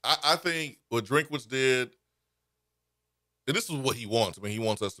 I think what Drinkwitz did, and this is what he wants. I mean, he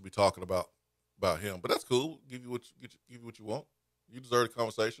wants us to be talking about him, but that's cool. Give you what you want. You deserve the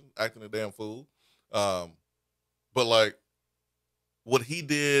conversation. Acting a damn fool, but like what he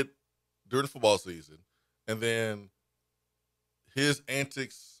did during the football season, and then his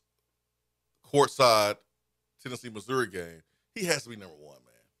antics courtside Tennessee Missouri game, he has to be number 1,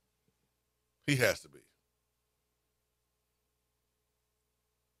 man. He has to be.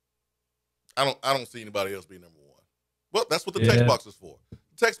 I don't see anybody else being number 1. Well, that's what the text box is for. The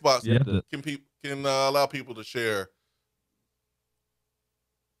text box can allow people to share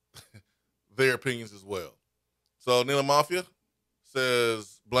their opinions as well. So Nila Mafia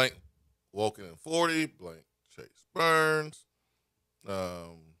says blank Wolken and 40, blank Chase Burns.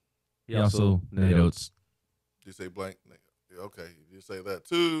 He also notes. You say blank? Okay, you say that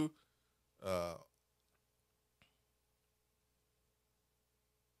too.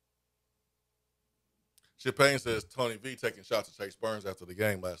 Champagne says Tony V taking shots at Chase Burns after the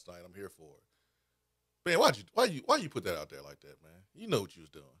game last night. I'm here for it. Man, why you put that out there like that, man? You know what you was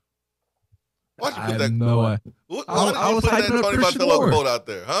doing. Why'd you put that? I was hyping up Tony Christian Vitello Moore. quote out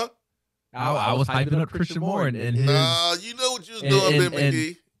there, huh? I was hyping up Christian Moore and his. Nah, you know what you was doing, Ben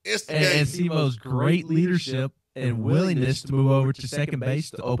McGee. And Simo's great leadership and willingness to move over to second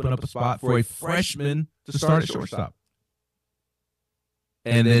base to open up a spot for a freshman to start at shortstop.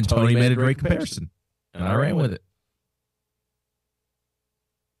 And then Tony made a great comparison, and I ran with it.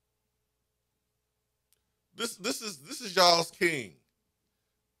 This is y'all's king.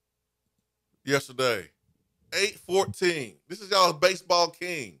 Yesterday, 8-14. This is y'all's baseball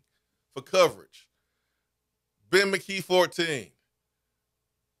king for coverage. Ben McKee 14.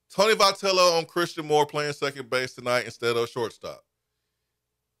 Tony Vitello on Christian Moore playing second base tonight instead of shortstop.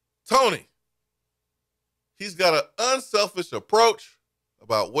 Tony, he's got an unselfish approach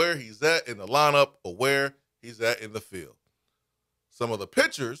about where he's at in the lineup or where he's at in the field. Some of the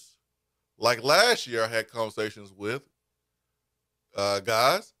pitchers, like last year I had conversations with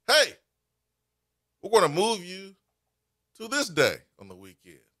guys, hey, we're going to move you to this day on the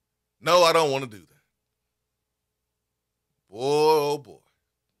weekend. No, I don't want to do that. Boy, oh boy.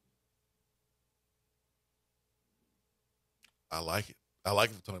 I like it. I like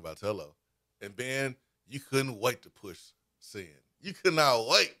it for Tony Vitello. And Ben, you couldn't wait to push Sin. You could not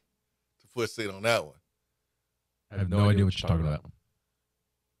wait to push Sin on that one. I have no idea what you're talking about.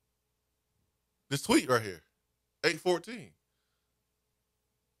 This tweet right here, 8-14.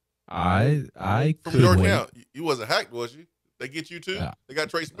 I From could your wait. account, you wasn't hacked, was you? They get you too? They got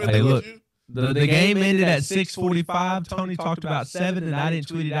Trey Smith. Hey, They look, get you? the game ended at 6:45. Tony talked about 7, and I didn't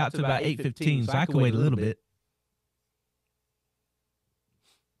tweet it out to about 8:15, so I could wait a little bit.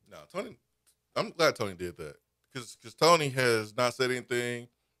 No, Tony. I'm glad Tony did that because Tony has not said anything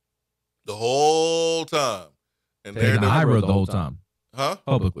the whole time. And taking the high road the whole time. Huh?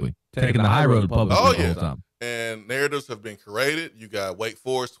 Publicly. Taking the high road publicly the whole time. And narratives have been created. You got Wake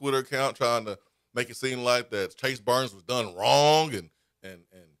Forest Twitter account trying to make it seem like that Chase Burns was done wrong and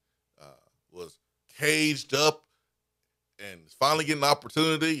was caged up and is finally getting an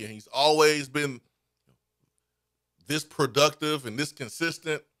opportunity. And he's always been this productive and this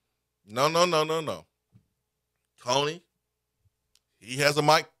consistent. No. Tony, he has a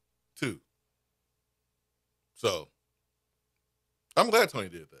mic too. So I'm glad Tony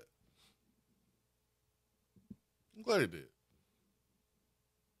did that. I'm glad he did.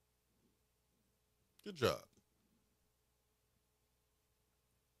 Good job.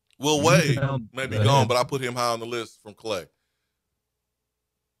 Will Wade may be gone, but I put him high on the list from Clay.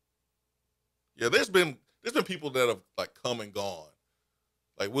 Yeah, there's been there's been people that have like come and gone.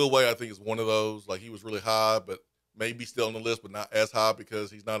 Like Will Wade, I think is one of those. Like he was really high, but maybe still on the list, but not as high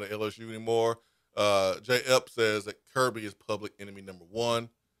because he's not at LSU anymore. Jay Epp says that Kirby is public enemy number 1.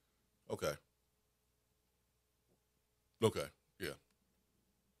 Okay. Yeah.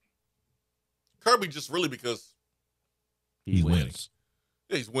 Kirby just really because he winning. wins.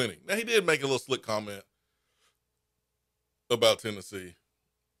 Yeah, he's winning. Now he did make a little slick comment about Tennessee.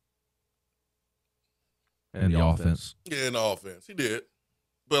 And the offense. Yeah, in the offense. He did.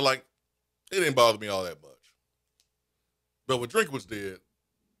 But, like, it didn't bother me all that much. But what Drinkwitz did,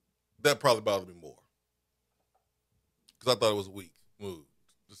 that probably bothered me more. Because I thought it was a weak move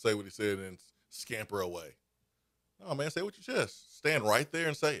to say what he said and scamper away. Oh, man, say it with your chest. Stand right there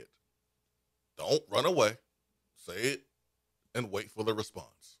and say it. Don't run away. Say it and wait for the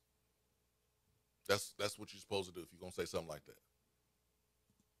response. That's what you're supposed to do if you're going to say something like that.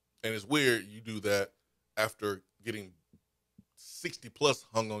 And it's weird you do that after getting 60+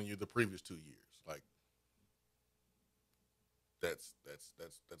 hung on you the previous 2 years. Like, that's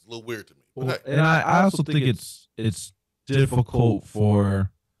a little weird to me. But Well, hey. and I also think it's difficult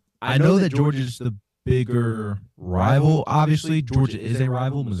for. I know that Georgia's the bigger rival. Obviously, Georgia is a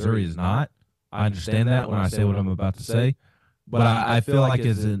rival. Missouri is not. I understand that when I say what I'm about to say, but I feel like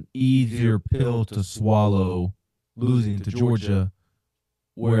it's an easier pill to swallow losing to Georgia,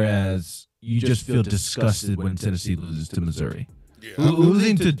 whereas you just feel disgusted when Tennessee loses to Missouri. Yeah.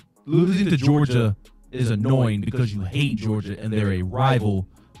 Losing to Georgia is annoying because you hate Georgia and they're a rival,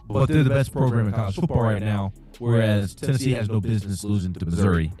 but they're the best program in college football right now, whereas Tennessee has no business losing to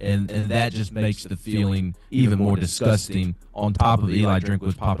Missouri, and that just makes the feeling even more disgusting on top of Eli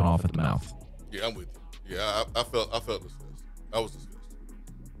Drinkwitz popping off at the mouth. Yeah, I'm with you. Yeah, I felt disgusted. I was disgusted.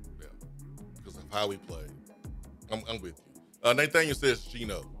 Yeah, because of how we played. I'm with you. Nathaniel says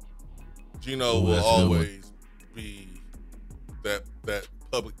Gino. Gino will always be that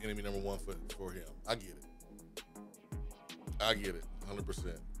public enemy number 1 for him. I get it.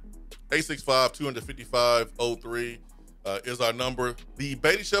 100%. 865-255-03 is our number. The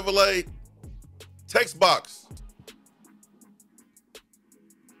Beatty Chevrolet text box.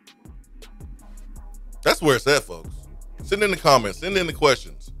 That's where it's at, folks. Send in the comments. Send in the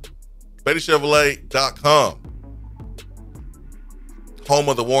questions. BeattyChevrolet.com. Home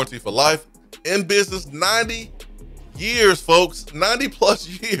of the warranty for life. In business 90 years, folks.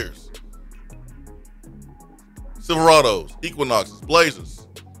 90+ years. Silverados, Equinoxes, Blazers,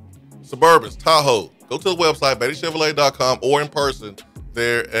 Suburbans, Tahoe. Go to the website, BeattyChevrolet.com, or in person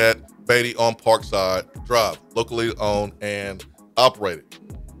there at Beatty on Parkside Drive. Locally owned and operated.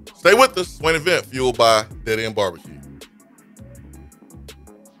 Stay with us. Swain Event, fueled by Dead End Barbecue.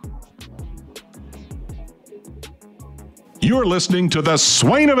 You're listening to the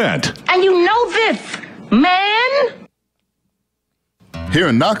Swain Event. And you know this, man. Here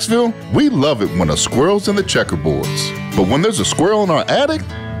in Knoxville, we love it when a squirrel's in the checkerboards. But when there's a squirrel in our attic,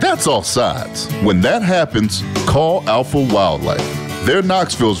 that's offsides. When that happens, call Alpha Wildlife. They're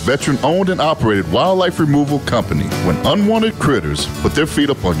Knoxville's veteran-owned and operated wildlife removal company. When unwanted critters put their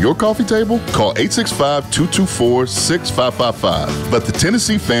feet up on your coffee table, call 865-224-6555. Let the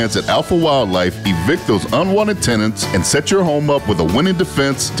Tennessee fans at Alpha Wildlife evict those unwanted tenants and set your home up with a winning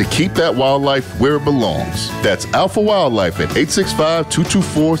defense to keep that wildlife where it belongs. That's Alpha Wildlife at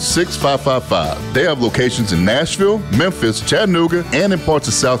 865-224-6555. They have locations in Nashville, Memphis, Chattanooga, and in parts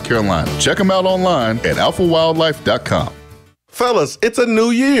of South Carolina. Check them out online at alphawildlife.com. Fellas, it's a new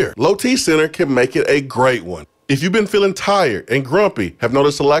year. Low T Center can make it a great one. If you've been feeling tired and grumpy, have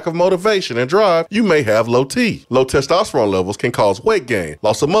noticed a lack of motivation and drive, you may have low T. Low testosterone levels can cause weight gain,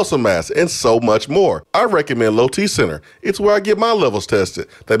 loss of muscle mass, and so much more. I recommend Low T Center. It's where I get my levels tested.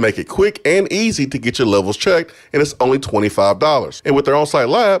 They make it quick and easy to get your levels checked, and it's only $25. And with their on-site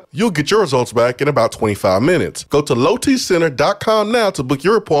lab, you'll get your results back in about 25 minutes. Go to lowtcenter.com now to book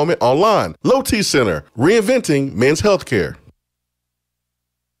your appointment online. Low T Center, reinventing men's healthcare.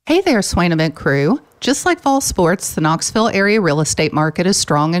 Hey there, Swain Event crew. Just like fall sports, the Knoxville area real estate market is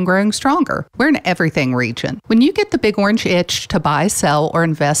strong and growing stronger. We're an everything region. When you get the big orange itch to buy, sell, or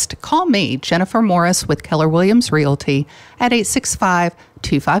invest, call me, Jennifer Morris with Keller Williams Realty at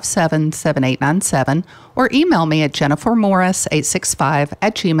 865-257-7897 or email me at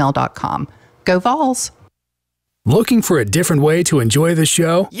jennifermorris865@gmail.com. Go Vols! Looking for a different way to enjoy the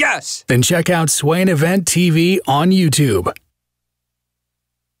show? Yes. Then check out Swain Event TV on YouTube.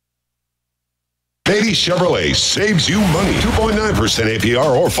 Beatty Chevrolet saves you money. 2.9%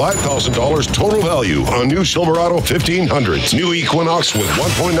 APR or $5,000 total value on new Silverado 1500s. New Equinox with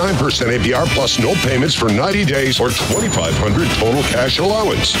 1.9% APR plus no payments for 90 days or $2,500 total cash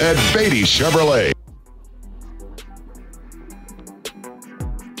allowance at Beatty Chevrolet.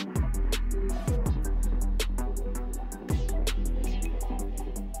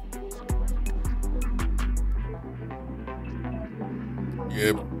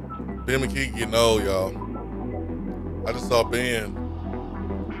 Ben McKee getting old, y'all. I just saw Ben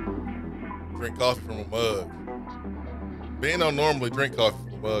drink coffee from a mug. Ben don't normally drink coffee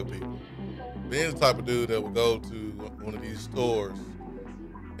from a mug, people. Ben's the type of dude that will go to one of these stores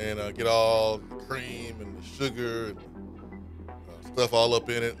and get all the cream and the sugar and stuff all up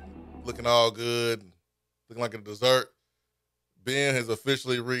in it, looking all good, looking like a dessert. Ben has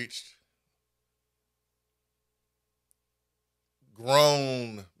officially reached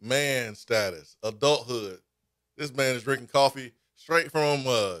grown man status, adulthood. This man is drinking coffee straight from a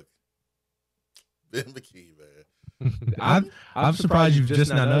mug. Ben McKee, man. I'm surprised you've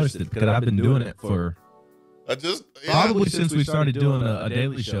just now noticed it because I've been doing it for probably since we started doing a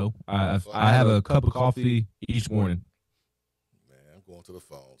daily show. I have a cup of coffee each morning. Man, I'm going to the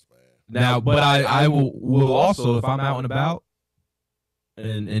phones, man. Now, but I will also, if I'm out and about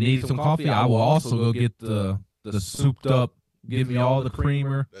and need some coffee, I will also go get the souped up. Give me all the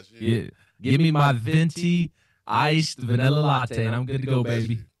creamer. That's you. Give me my venti iced vanilla latte, and I'm good to go,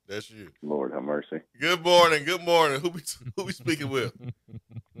 baby. That's you. Lord have mercy. Good morning. Good morning. Who we speaking with?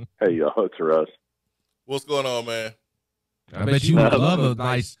 Hey, y'all. It's Russ. What's going on, man? I bet you would love a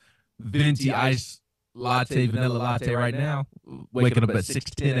nice venti iced latte, vanilla latte right now. Waking up at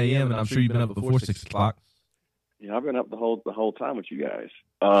 6:10 a.m. and I'm sure you've been up before 6 o'clock. Yeah, I've been up the whole time with you guys.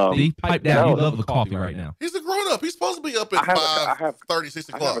 See, pipe down. You love the coffee right now. He's a grown up. He's supposed to be up at 5:30, 6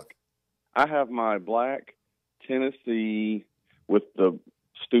 o'clock. I have my black Tennessee with the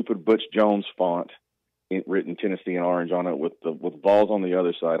stupid Butch Jones font written Tennessee in orange on it with balls on the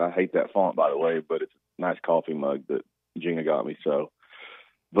other side. I hate that font, by the way, but it's a nice coffee mug that Gina got me. So,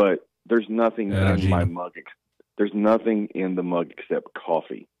 but there's nothing in my mug. There's nothing in the mug except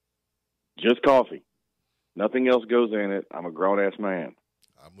coffee. Just coffee. Nothing else goes in it. I'm a grown-ass man.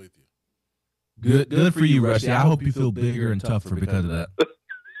 I'm with you. Good for you, Rusty. I hope you feel bigger and tougher because of that.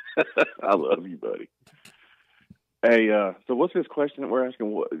 I love you, buddy. Hey, so what's this question that we're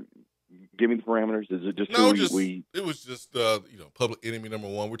asking? What? Give me the parameters. Is it just it was just public enemy number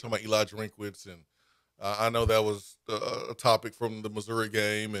one. We're talking about Eli Drinkwitz, and I know that was a topic from the Missouri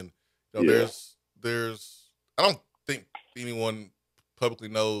game, and there's I don't think anyone publicly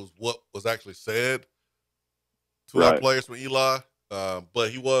knows what was actually said to our players from Eli, but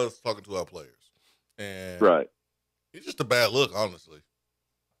he was talking to our players, and it's just a bad look, honestly.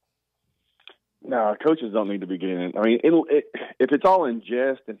 No, coaches don't need to be getting in. I mean, if it's all in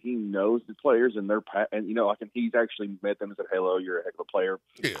jest and he knows the players and they're and he's actually met them and said, "Hello, you're a heck of a player,"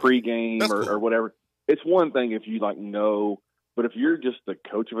 pregame or whatever. It's one thing if you know, but if you're just the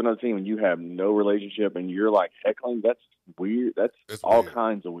coach of another team and you have no relationship and you're like heckling, that's weird. That's all weird.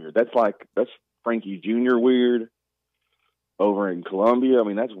 Kinds of weird. That's Frankie Jr. weird over in Columbia. I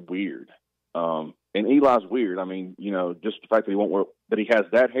mean, that's weird. And Eli's weird. I mean, just the fact that he has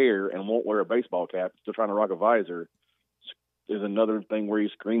that hair and won't wear a baseball cap, still trying to rock a visor, is another thing where he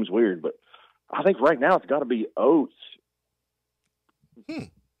screams weird. But I think right now it's got to be Oates.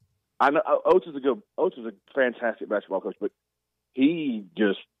 I know Oates is a fantastic basketball coach, but he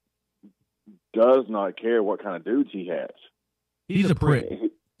just does not care what kind of dudes he has. He's a prick.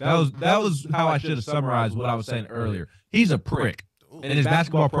 That was how I should have summarized what I was saying earlier. He's a prick, and his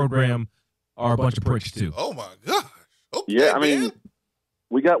basketball program are a bunch of pricks too. Oh my gosh! Okay, yeah, I mean,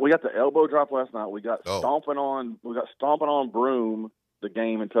 we got the elbow drop last night. We got stomping on Broome the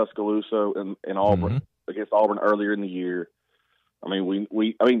game in Tuscaloosa and Auburn against Auburn earlier in the year. I mean,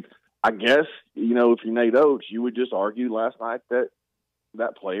 I guess if you're Nate Oates, you would just argue last night that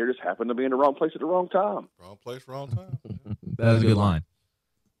player just happened to be in the wrong place at the wrong time. Wrong place, wrong time. That was a good line.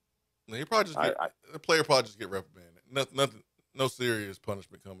 He probably the player probably just get reprimanded. Nothing, no serious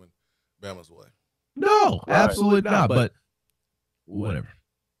punishment coming Bama's way. No, absolutely not. But whatever.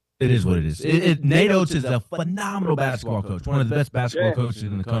 It is what it is. Nate Oates is a phenomenal basketball coach, one of the best basketball coaches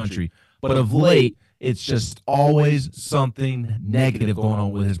in the country. But of late, it's just always something negative going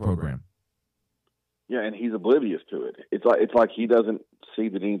on with his program. Yeah, and he's oblivious to it. It's like he doesn't see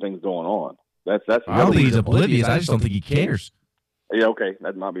that anything's going on. That's. I don't think he's oblivious. I just don't think he cares. Yeah, okay,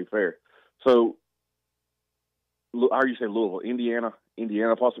 that might be fair. So, how do you say Louisville, Indiana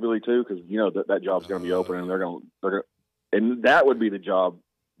possibility too? Because that job's going to be open, and they're going to, and that would be the job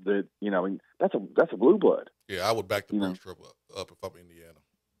that that's a blue blood. Yeah, I would back the Bruce trip up if I'm Indiana.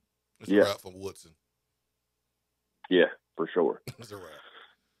 It's a wrap from Woodson. Yeah, for sure. It's a wrap.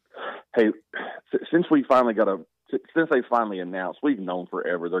 Hey, since they finally announced, we've known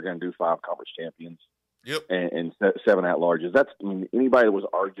forever they're going to do 5 conference champions. Yep. And 7 at-larges. Anybody that was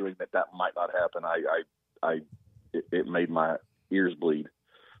arguing that might not happen, it made my ears bleed.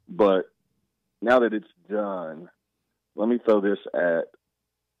 But now that it's done, let me throw this at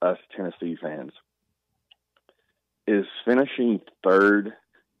us Tennessee fans, is finishing third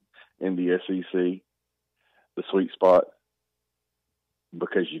in the SEC the sweet spot,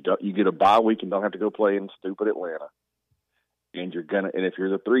 because you get a bye week and don't have to go play in stupid Atlanta, and if you're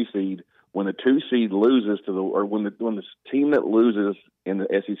the 3 seed, when the 2 seed loses when the team that loses in the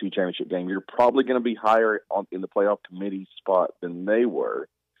SEC championship game, you're probably going to be higher in the playoff committee spot than they were,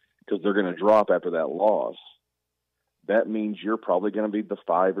 because they're going to drop after that loss. That means you're probably going to be the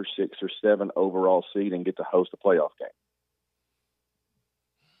 5 or 6 or 7 overall seed and get to host a playoff game.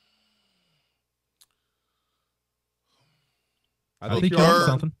 I think you're on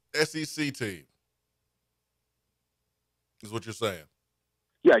something. SEC team is what you're saying.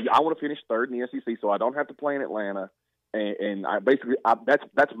 Yeah, I want to finish third in the SEC, so I don't have to play in Atlanta, and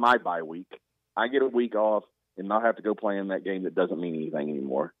that's my bye week. I get a week off and not have to go play in that game that doesn't mean anything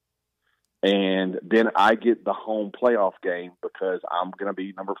anymore. And then I get the home playoff game because I'm going to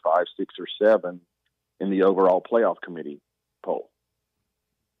be number 5, 6, or 7 in the overall playoff committee poll.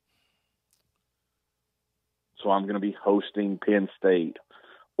 So I'm going to be hosting Penn State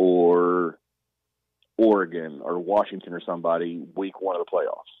or Oregon or Washington or somebody week 1 of the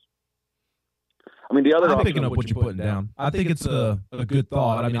playoffs. I mean, I'm picking up what you're putting down. I think it's a good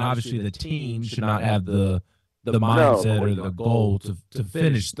thought. I mean, obviously the team should not have the mindset or the goal to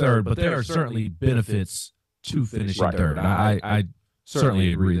finish third, but there are certainly benefits to finishing third. I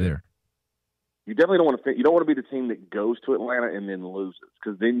certainly agree there. You definitely don't want to. You don't want to be the team that goes to Atlanta and then loses,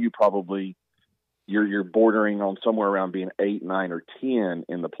 because then you probably you're bordering on somewhere around being 8, 9, or 10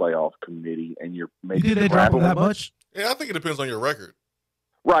 in the playoff committee, and you're maybe. Did they drop them that much? Yeah, I think it depends on your record.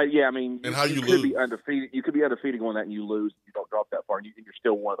 Right. Yeah. I mean, and how you could lose. Be undefeated. You could be undefeated on that, and you lose. You don't drop that far, and you're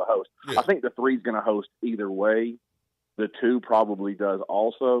still one of the hosts. Yeah. I think the 3's going to host either way. The 2 probably does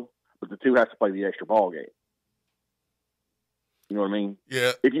also, but the 2 has to play the extra ball game. You know what I mean?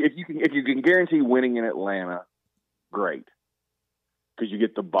 Yeah. If you can guarantee winning in Atlanta, great, because you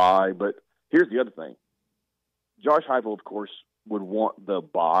get the bye. But here's the other thing: Josh Heupel, of course, would want the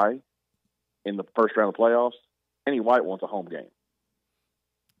bye in the first round of the playoffs. Andy White wants a home game.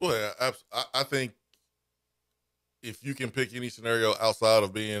 Well, I think if you can pick any scenario outside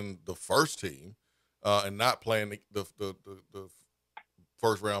of being the first team and not playing the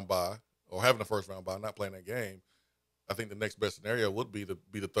first round bye, or having the first round bye, not playing that game, I think the next best scenario would be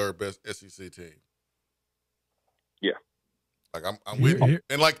the third best SEC team. Yeah, like I'm with you,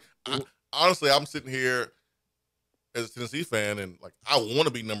 and like honestly, I'm sitting here as a Tennessee fan, and like I want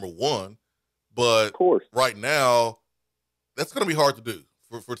to be number 1, but of course, right now that's going to be hard to do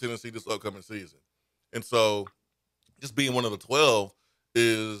for Tennessee this upcoming season. And so just being one of the 12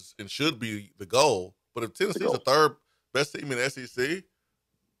 is and should be the goal. But if Tennessee's the third best team in the SEC,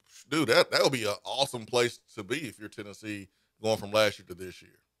 dude, that would be an awesome place to be if you're Tennessee going from last year to this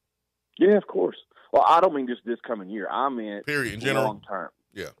year. Yeah, of course. Well, I don't mean just this coming year. I mean period, in general. Long term.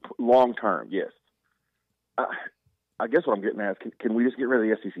 Yeah. Long term, yes. I guess what I'm getting at is, can we just get rid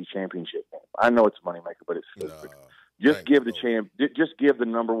of the SEC championship game? I know it's a moneymaker, but it's stupid. Just give Just give the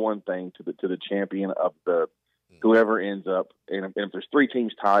number 1 thing to the champion of the whoever ends up. And if there's 3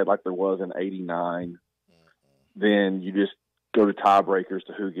 teams tied like there was in '89, then you just go to tiebreakers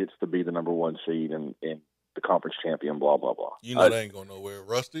to who gets to be the number 1 seed and the conference champion. Blah blah blah. You know they ain't going nowhere,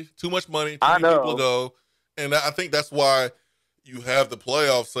 Rusty. Too much money. I know. People go, and I think that's why you have the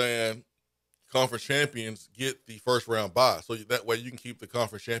playoffs saying conference champions get the first round bye, so that way you can keep the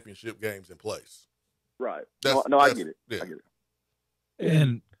conference championship games in place. Right. I get it. Yeah. I get it.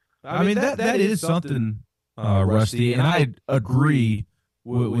 And I mean that is something, Rusty, and I agree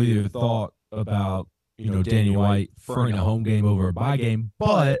with your thought about Danny White preferring a home game over a bye game.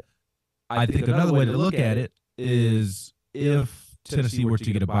 But I think another way to look at it is if Tennessee were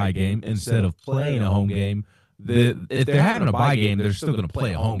to get a bye game instead of playing a home game, if they're having a bye game, they're still going to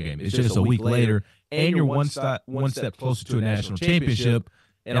play a home game. It's just a week later, and you're one step closer to a national championship.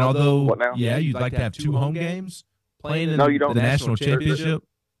 And although, you'd like to have 2 home games, playing in the national championship.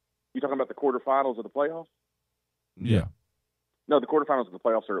 You talking about the quarterfinals of the playoffs? Yeah. No, the quarterfinals of the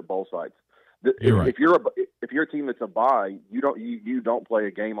playoffs are at both sides. You're right. If you're a team that's a bye, you don't play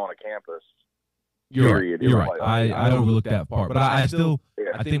a game on a campus. You're right. I overlooked that part, but I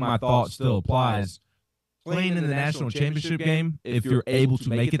think my thought still applies. Playing in the national championship game, if you're able to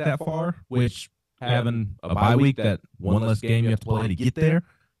make it that far, which having a bye week, that one less game you have to play to get there,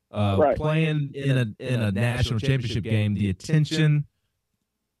 playing in a national championship game, the attention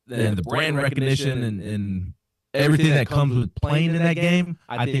and the brand recognition and everything that comes with playing in that game,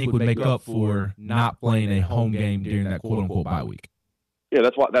 I think would make up for not playing a home game during that quote unquote bye week. Yeah,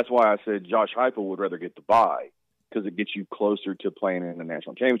 that's why I said Josh Heupel would rather get the bye, because it gets you closer to playing in the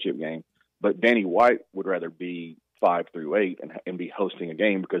national championship game. But Danny White would rather be 5 through 8 and be hosting a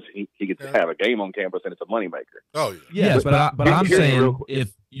game because he gets to have a game on campus and it's a moneymaker. Oh, yeah. Yes, but I'm saying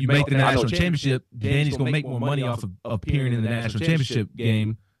if you make the national championship, Danny's going to make more money off of appearing in the national championship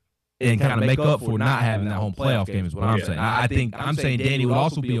game and kind of make up for not having that home playoff game is what I'm saying. I'm saying Danny would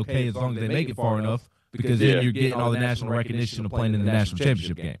also be okay as long as they make it far enough because then you're getting all the national recognition of playing in the national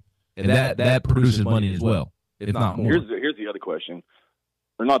championship game. And that produces money as well, if not more. Here's the other question.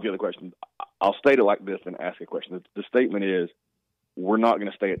 Or not the other question. I'll state it like this and ask a question. The statement is we're not going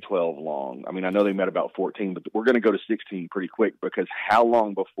to stay at 12 long. I mean, I know they met about 14, but we're going to go to 16 pretty quick because how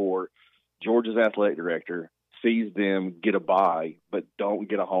long before Georgia's athletic director sees them get a bye but don't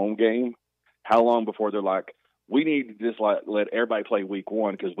get a home game? How long before they're like, we need to just let everybody play week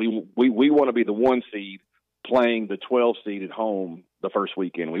 1 because we want to be the 1 seed playing the 12 seed at home the first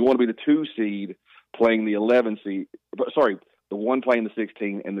weekend. We want to be the 2 seed playing the 11 seed. Sorry, the 1 playing the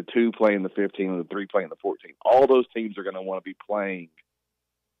 16 and the 2 playing the 15 and the 3 playing the 14. All those teams are going to want to be playing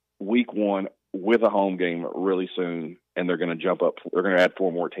week 1 with a home game really soon, and they're going to jump up. They're going to add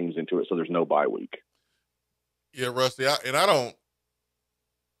 4 more teams into it, so there's no bye week. Yeah, Rusty, I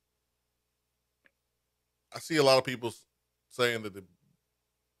see a lot of people saying that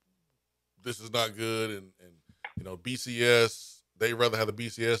this is not good, and BCS, they rather have the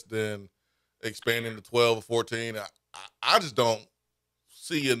BCS than expanding to 12 or 14. I just don't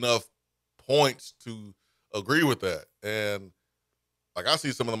see enough points to agree with that. And I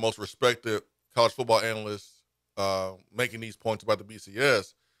see some of the most respected college football analysts making these points about the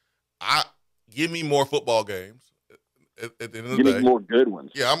BCS. Give me more football games at the end of the day. Give me more good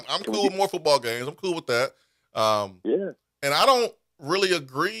ones. Yeah, I'm cool with more football games. I'm cool with that. Yeah. And I don't really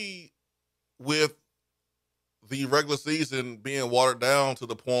agree with the regular season being watered down to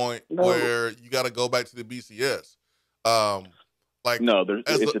the point where you got to go back to the BCS.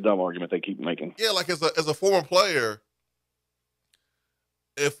 It's a dumb argument they keep making. Yeah, as a former player,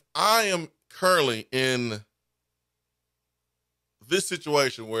 if I am currently in this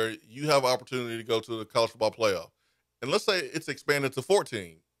situation where you have an opportunity to go to the college football playoff, and let's say it's expanded to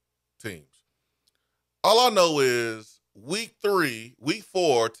 14 teams, all I know is week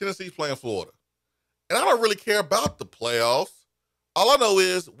 4, Tennessee's playing Florida. And I don't really care about the playoffs. All I know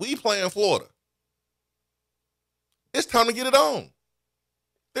is we play in Florida. It's time to get it on.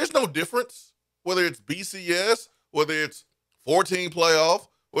 There's no difference whether it's BCS, whether it's 14 playoff,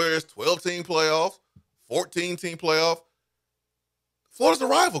 whether it's 12-team playoff, 14-team playoff. Florida's a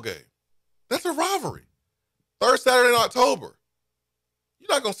rival game. That's a rivalry. Third Saturday in October. You're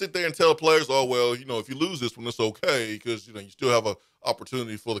not going to sit there and tell players, oh, well, if you lose this one, it's okay because, you still have an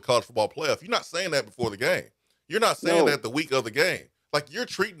opportunity for the college football playoff. You're not saying that before the game. You're not saying that the week of the game. You're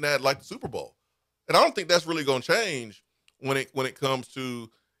treating that like the Super Bowl. And I don't think that's really going to change when it comes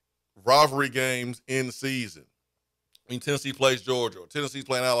to rivalry games in season. I mean, Tennessee plays Georgia, or Tennessee's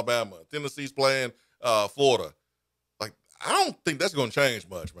playing Alabama, Tennessee's playing Florida. I don't think that's going to change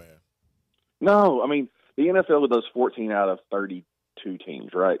much, man. No, I mean, the NFL with those 14 out of 32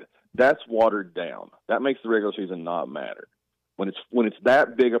 teams, right? That's watered down. That makes the regular season not matter. When it's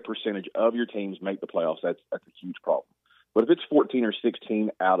that big a percentage of your teams make the playoffs, that's a huge problem. But if it's 14 or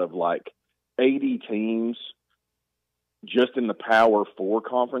 16 out of 80 teams just in the Power 4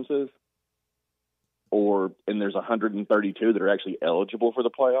 conferences, and there's 132 that are actually eligible for the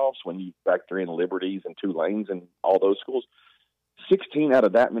playoffs when you factor in Liberties and Tulanes and all those schools, 16 out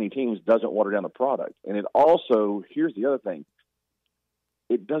of that many teams doesn't water down the product. And it also, here's the other thing,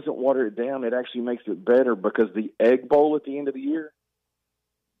 it doesn't water it down. It actually makes it better because the Egg Bowl at the end of the year,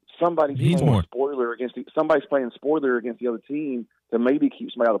 somebody's playing spoiler against the other team to maybe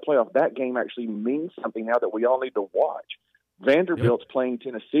keep somebody out of the playoff. That game actually means something now that we all need to watch. Vanderbilt's playing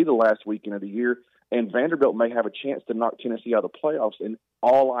Tennessee the last weekend of the year, and Vanderbilt may have a chance to knock Tennessee out of the playoffs, and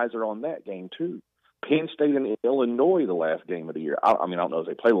all eyes are on that game too. Penn State and Illinois the last game of the year. I don't know if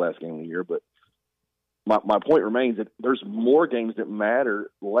they play the last game of the year, but my point remains that there's more games that matter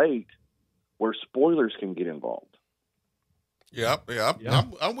late where spoilers can get involved. Yeah.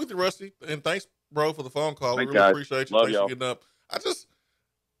 I'm with you, Rusty, and thanks, bro, for the phone call. Thanks, we really guys. appreciate you. Love Thanks y'all. for getting up.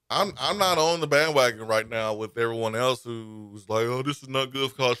 I'm not on the bandwagon right now with everyone else who's like, oh, this is not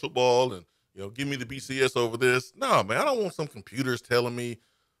good for college football, and give me the BCS over this. No, man, I don't want some computers telling me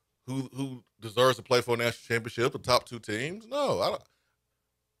who deserves to play for a national championship, the top 2 teams. No, I don't.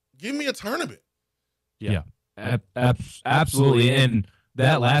 Give me a tournament. Yeah, absolutely. And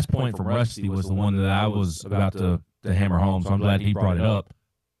that last point from Rusty was the one that I was about to hammer home, so I'm glad he brought it up.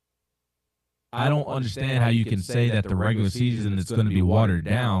 I don't understand how you can say that the regular season is going to be watered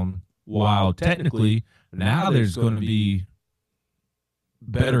down while technically Now there's going to be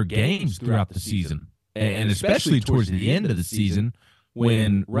better games throughout the season, and especially towards the end of the season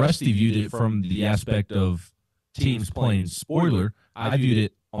when Rusty viewed it from the aspect of teams playing spoiler. I viewed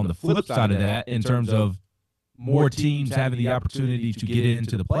it on the flip side of that in terms of more teams having the opportunity to get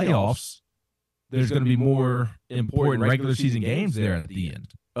into the playoffs. There's going to be more important regular season games there at the end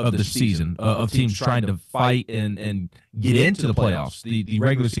of the season of teams trying to fight and get into the playoffs. The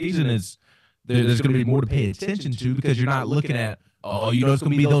regular season is there's going to be more to pay attention to because you're not looking at, it's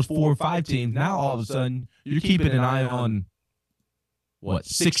going to be those 4 or 5 teams. Now all of a sudden you're keeping an eye on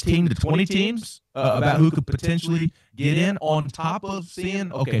 16 to 20 teams about who could potentially get in, on top of seeing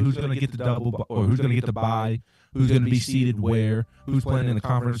who's going to get the double or who's going to get the bye, who's going to be seeded where, who's playing in the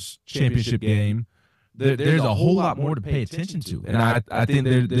conference championship game. There's a whole lot more to pay attention to, and I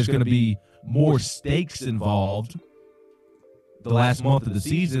think there's going to be more stakes involved the last month of the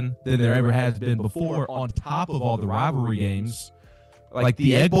season than there ever has been before, on top of all the rivalry games. Like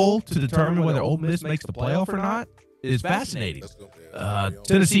the Egg Bowl to determine whether Ole Miss makes the playoff or not is fascinating.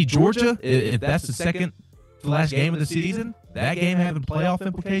 Tennessee, Georgia, if that's the second to last game of the season, that game having playoff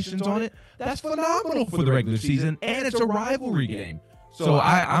implications on it, that's phenomenal for the regular season, and it's a rivalry game. So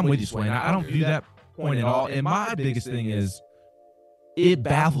I'm with you, Swain. I don't view that point at all. And my biggest thing is, it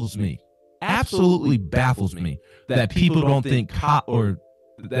baffles me, absolutely baffles me, that people don't think playoff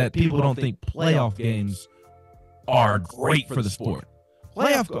games are great for the sport.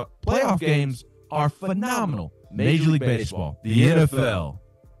 Playoff games are phenomenal. Major League Baseball, the NFL,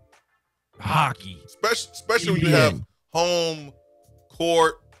 hockey, especially when you have home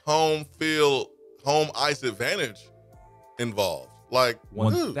court, home field, home ice advantage involved. Like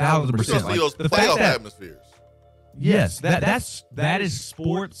 1,000%. See those playoff atmospheres. Yes, that is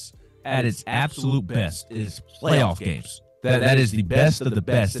sports at its absolute best. Is playoff games. That is the best of the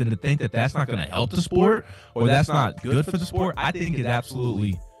best, and to think that that's not going to help the sport or that's not good for the sport, I think is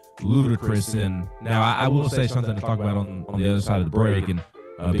absolutely ludicrous. And now I will say something to talk about on the other side of the break, and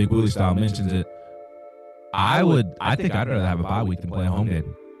Big Willie Style mentions it. I think I'd rather have a bye week than play a home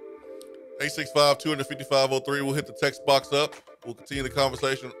game. 865-255-03. We'll hit the text box up. We'll continue the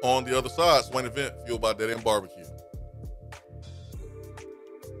conversation on the other side. Swain Event, fueled by Dead End Barbecue.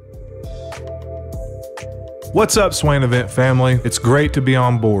 What's up, Swain Event family? It's great to be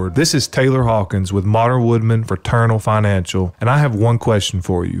on board. This is Taylor Hawkins with Modern Woodman Fraternal Financial, and I have one question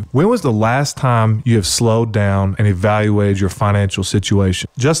for you. When was the last time you have slowed down and evaluated your financial situation?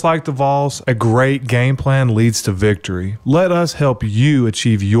 Just like the Vols, a great game plan leads to victory. Let us help you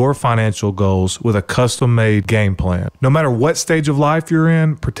achieve your financial goals with a custom-made game plan. No matter what stage of life you're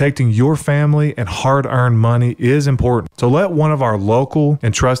in, protecting your family and hard-earned money is important. So let one of our local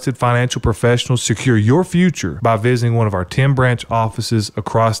and trusted financial professionals secure your future by visiting one of our 10 branch offices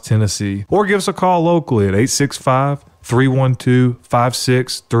across Tennessee, or give us a call locally at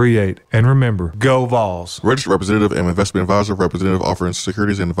 865-312-5638. And remember, go Vols. Registered representative and investment advisor. Representative offering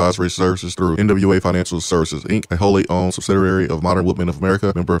securities and advisory services through NWA Financial Services, Inc., a wholly owned subsidiary of Modern Woodmen of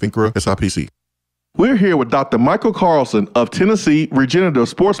America, member of FINCRA, SIPC. We're here with Dr. Michael Carlson of Tennessee Regenerative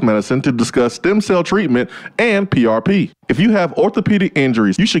Sports Medicine to discuss stem cell treatment and PRP. If you have orthopedic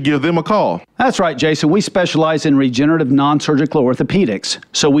injuries, you should give them a call. That's right, Jason. We specialize in regenerative non-surgical orthopedics.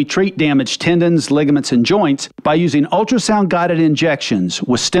 So we treat damaged tendons, ligaments, and joints by using ultrasound-guided injections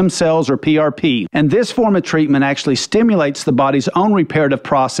with stem cells or PRP. And this form of treatment actually stimulates the body's own reparative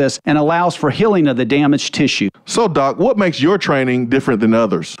process and allows for healing of the damaged tissue. So, Doc, what makes your training different than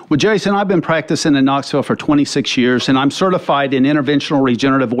others? Well, Jason, I've been practicing in Knoxville for 26 years, and I'm certified in interventional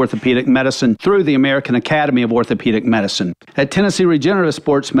regenerative orthopedic medicine through the American Academy of Orthopedic Medicine. At Tennessee Regenerative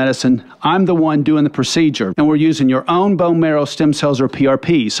Sports Medicine, I'm the one doing the procedure, and we're using your own bone marrow stem cells or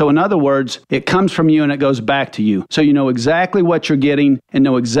PRP. So in other words, it comes from you and it goes back to you. So you know exactly what you're getting and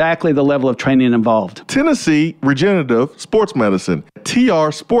know exactly the level of training involved. Tennessee Regenerative Sports Medicine,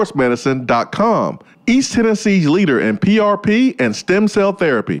 trsportsmedicine.com. East Tennessee's leader in PRP and stem cell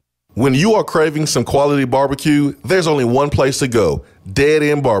therapy. When you are craving some quality barbecue, there's only one place to go. Dead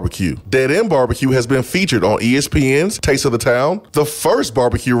End Barbecue. Dead End Barbecue has been featured on ESPN's Taste of the Town, the first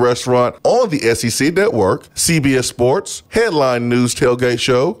barbecue restaurant on the SEC Network, CBS Sports, Headline News Tailgate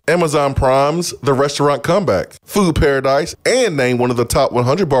Show, Amazon Prime's The Restaurant Comeback, Food Paradise, and named one of the top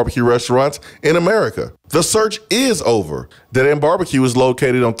 100 barbecue restaurants in America. The search is over. Dead End Barbecue is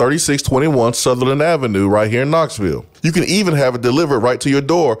located on 3621 Sutherland Avenue right here in Knoxville. You can even have it delivered right to your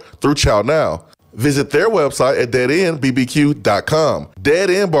door through Chow Now. Visit their website at deadendbbq.com. Dead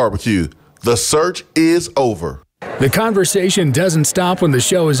End Barbecue. The search is over. The conversation doesn't stop when the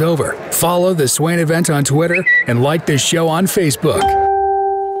show is over. Follow the Swain Event on Twitter and like the show on Facebook.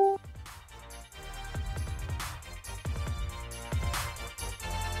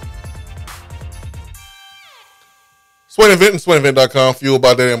 Swain Event and SwainEvent.com, fueled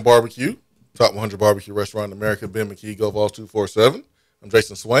by Daddy and Barbecue. Top 100 barbecue restaurant in America. Ben McKee, Go Vols 247. I'm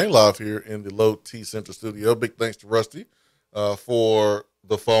Jason Swain, live here in the Low T Center studio. Big thanks to Rusty for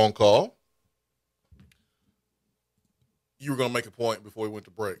the phone call. You were going to make a point before we went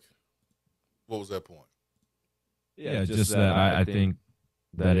to break. What was that point? Yeah, just that I think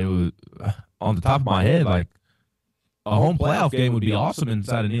that it was, on the top of my head, like, a home playoff game would be awesome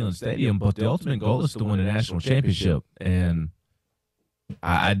inside of Neyland Stadium, but the ultimate goal is to win a national championship. And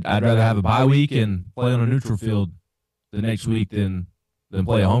I'd rather have a bye week and play on a neutral field the next week than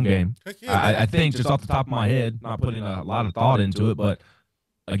play a home game. I think just off the top of my head, not putting a lot of thought into it, but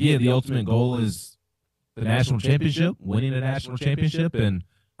again, the ultimate goal is the national championship, winning a national championship, and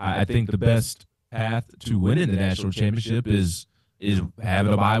I think the best path to winning the national championship is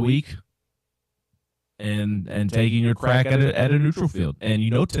having a bye week and taking your crack at a neutral field. And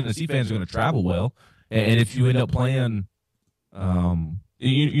Tennessee fans are going to travel well, and if you end up playing,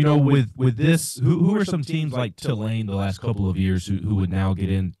 with this, who are some teams like Tulane the last couple of years who would now get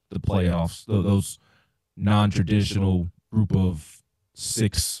in the playoffs? Those non-traditional group of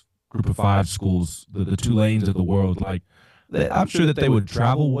 6, group of 5 schools, the Tulanes of the world. Like, I'm sure that they would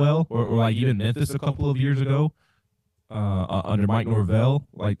travel well, or like even Memphis a couple of years ago. Under Mike Norvell,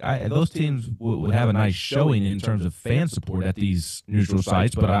 those teams would have a nice showing in terms of fan support at these neutral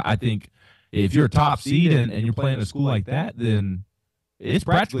sites. But I think if you're a top seed and you're playing a school like that, then it's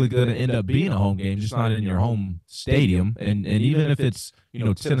practically going to end up being a home game, just not in your home stadium. And even if it's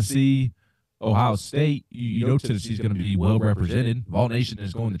Tennessee, Ohio State, Tennessee's going to be well represented. Vol Nation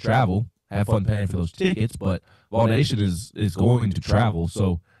is going to travel. Have fun paying for those tickets, but Vol Nation is going to travel.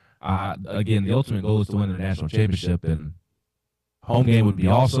 So. Again, the ultimate goal is to win the national championship, and home game would be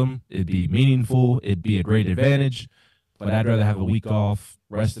awesome. It'd be meaningful. It'd be a great advantage, but I'd rather have a week off,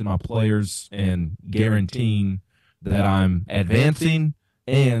 resting my players, and guaranteeing that I'm advancing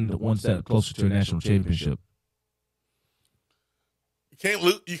and one step closer to a national championship. You can't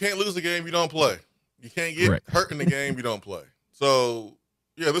lose a game you don't play. You can't get hurt in the game you don't play. So,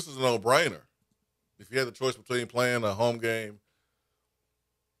 yeah, this is a no-brainer. If you had the choice between playing a home game,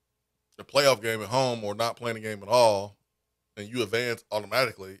 a playoff game at home, or not playing a game at all, and you advance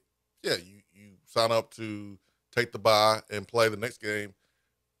automatically, yeah, you sign up to take the bye and play the next game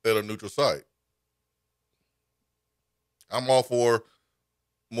at a neutral site. I'm all for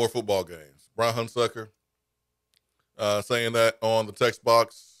more football games. Brian Hunsucker saying that on the text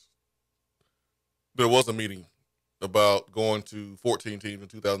box. There was a meeting about going to 14 teams in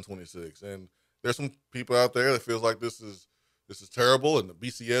 2026, and there's some people out there that feels like this is terrible, and the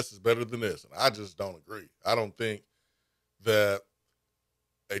BCS is better than this. And I just don't agree. I don't think that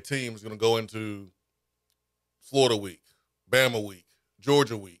a team is going to go into Florida week, Bama week,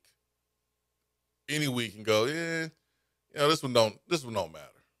 Georgia week, any week and go, this one don't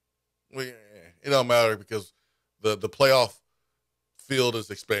matter. It don't matter because the playoff field is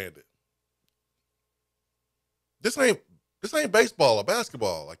expanded. This ain't baseball or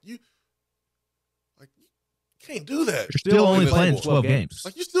basketball. You can't do that. You're still only playing 12 games.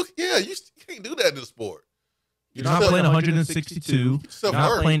 You can't do that in this sport. You're not playing 162. You're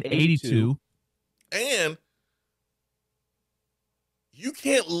not playing 82. And you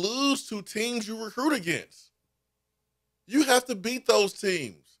can't lose to teams you recruit against. You have to beat those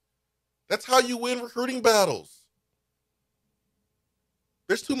teams. That's how you win recruiting battles.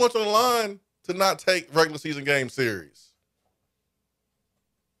 There's too much on the line to not take regular season games serious.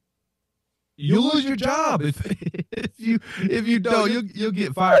 You'll lose your job if you don't. You'll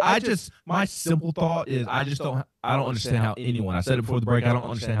get fired. My simple thought is I don't understand how anyone. I said it before the break. I don't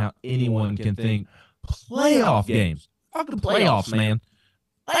understand how anyone can think playoff games. Fuck the playoffs, man.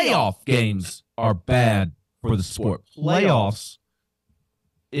 Playoff games are bad for the sport. Playoffs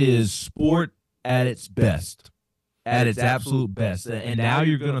is sport at its best, at its absolute best. And now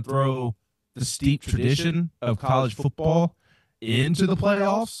you're going to throw the steep tradition of college football into the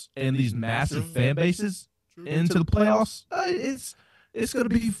playoffs and these massive fan bases into the playoffs. It's going to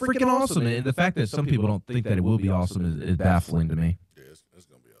be freaking awesome. And the fact that some people don't think that it will be awesome is baffling to me. Yeah, it's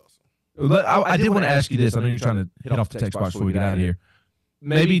going to be awesome. I did want to ask you this. I know you're trying to hit off the text box before we get out of here.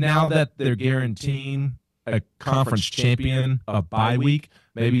 Maybe now that they're guaranteeing a conference champion a bye week,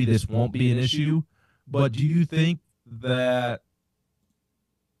 maybe this won't be an issue. But do you think that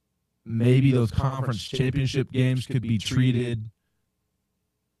maybe those conference championship games could be treated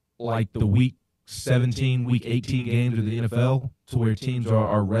like the week 17, week 18 games of the NFL, to where teams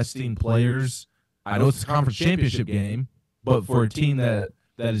are resting players? I know it's a conference championship game, but for a team that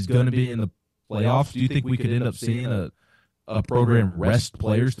is going to be in the playoffs, do you think we could end up seeing a program rest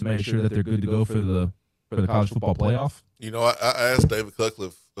players to make sure that they're good to go for the for the college football playoff? You know, I asked David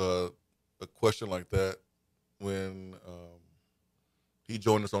Cutcliffe a question like that when he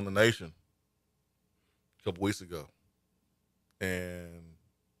joined us on The Nation a couple weeks ago. And,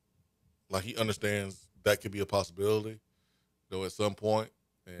 like, he understands that could be a possibility, at some point,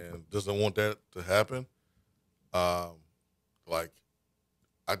 and doesn't want that to happen. Like,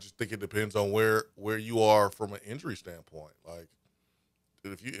 I just think it depends on where you are from an injury standpoint. Like,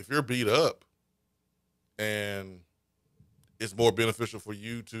 if you're beat up and it's more beneficial for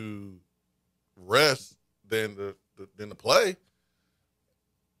you to rest than to play,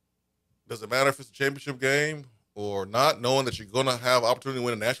 does it matter if it's a championship game or not, knowing that you're going to have opportunity to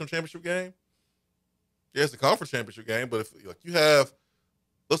win a national championship game? Yeah, it's a conference championship game, but if you have,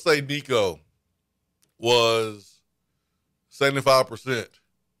 let's say Nico was 75%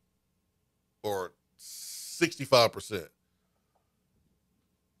 or 65%,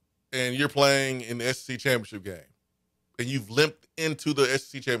 and you're playing in the SEC championship game, and you've limped into the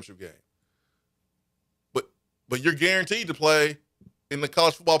SEC championship game, but you're guaranteed to play in the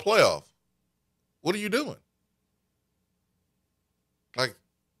college football playoff, what are you doing? Like,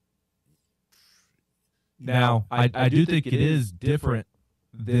 now, I do think it is different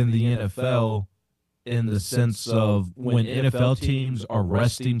than the NFL in the sense of when NFL teams are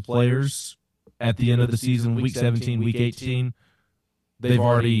resting players at the end of the season, week 17, week 18, they've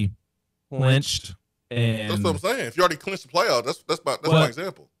already clinched. And that's what I'm saying. If you already clinched the playoff, that's my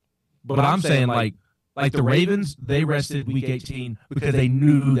example. But I'm saying, like the Ravens, they rested week 18 because they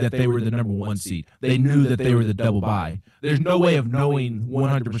knew that they were the number 1 seed. They knew that they were the double bye. There's no way of knowing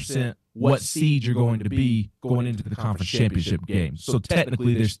 100% what seed you're going to be going into the conference championship game. So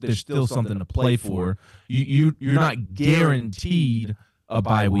technically, there's still something to play for. You're not guaranteed a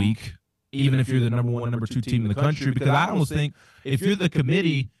bye week, even if you're the number 1, number 2 team in the country, because I almost think if you're the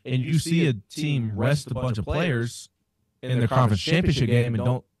committee and you see a team rest a bunch of players in their conference championship game and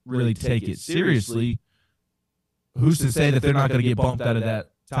don't really take it seriously, who's to say that they're not going to get bumped out of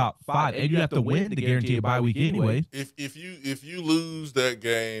that top 5? And you have to win to guarantee a bye week anyway. If you lose that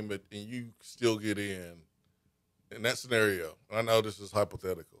game and you still get in that scenario, I know this is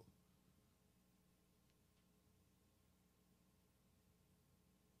hypothetical,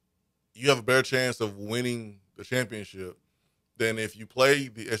 you have a better chance of winning the championship than if you play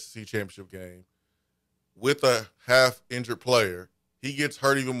the SEC championship game with a half-injured player. He gets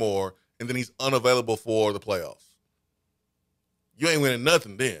hurt even more, and then he's unavailable for the playoffs. You ain't winning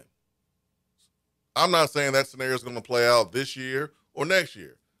nothing then. I'm not saying that scenario is going to play out this year or next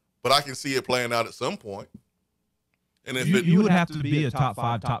year, but I can see it playing out at some point. And if you would have to be a top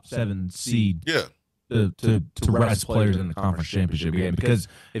 5, top 7 seed, yeah, to rest players in the conference championship game. Because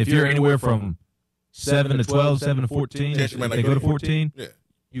if you're anywhere from 7 to 12, 7 to 14, if they go to 14, yeah,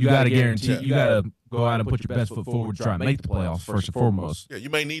 you got to guarantee, you got to go out and put your best foot forward to try and make the playoffs first and foremost. Yeah, you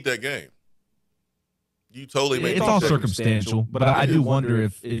may need that game. You totally may. It's all circumstantial, but I do wonder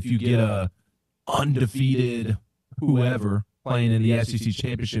if you get a undefeated whoever playing in the SEC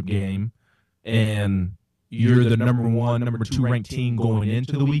championship game, and you're the number 1, number 2 ranked team going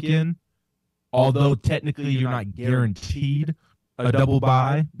into the weekend, although technically you're not guaranteed a double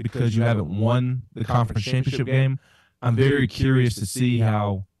bye because you haven't won the conference championship game. I'm very curious to see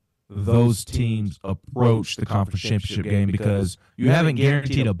how those teams approach the conference championship game because you haven't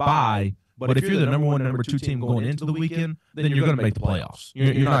guaranteed a bye. But if you're the number 1, number 2 team going into the weekend, then you're going to make the playoffs.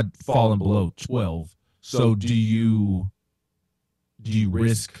 You're not falling below 12. So do you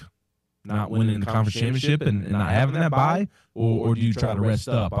risk not winning the conference championship and not having that bye, or do you try to rest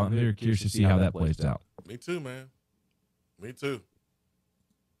up? I'm very curious to see how that plays out. Me too, man. Me too.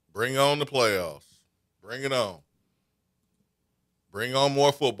 Bring on the playoffs. Bring it on. Bring on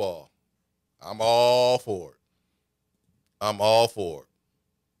more football. I'm all for it. I'm all for it.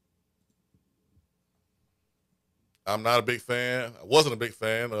 I'm not a big fan. I wasn't a big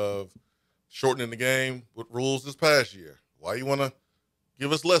fan of shortening the game with rules this past year. Why you want to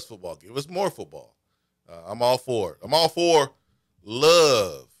give us less football? Give us more football. I'm all for it. I'm all for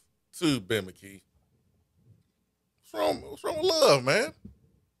love too, Ben McKee. What's wrong with love, man?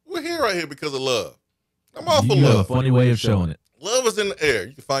 We're here right here because of love. I'm all for love. You have a funny way of showing it. Love is in the air.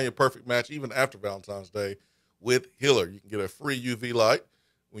 You can find your perfect match even after Valentine's Day with Hiller. You can get a free UV light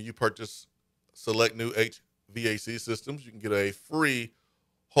when you purchase select new HVAC systems. You can get a free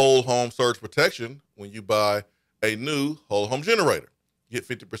whole home surge protection when you buy a new whole home generator. Get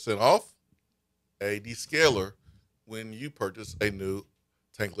 50% off a descaler when you purchase a new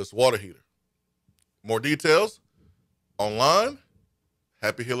tankless water heater. More details online,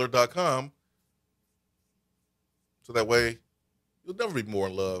 happyhealer.com. So that way you'll never be more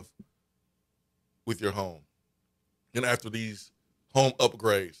in love with your home. And after these home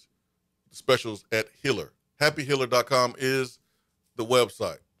upgrades, the specials at Hiller. HappyHiller.com is the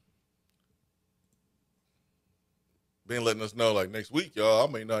website. Been letting us know, like, next week, y'all,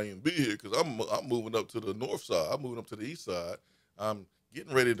 I may not even be here because I'm moving up to the north side. I'm moving up to the east side. I'm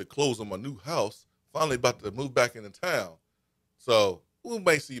getting ready to close on my new house. Finally about to move back into town. So we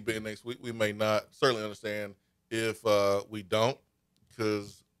may see Ben next week. We may not. Certainly understand if we don't,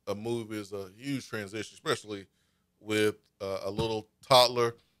 because a move is a huge transition, especially with a little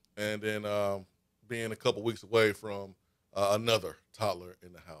toddler and then being a couple weeks away from another toddler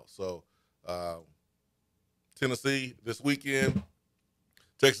in the house. So Tennessee this weekend,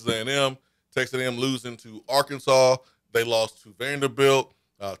 Texas A&M. Texas A&M losing to Arkansas. They lost to Vanderbilt.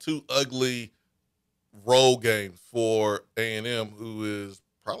 Two ugly road games for A&M, who is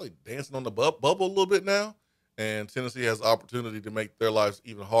probably dancing on the bubble a little bit now. And Tennessee has the opportunity to make their lives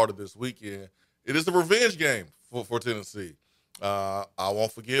even harder this weekend. It is a revenge game for Tennessee. I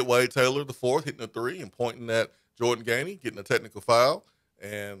won't forget Wade Taylor, the fourth, hitting a three and pointing at Jordan Gainey, getting a technical foul.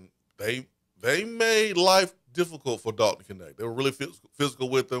 And they made life difficult for Dalton Connect. They were really physical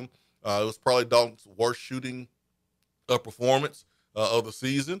with them. It was probably Dalton's worst shooting performance of the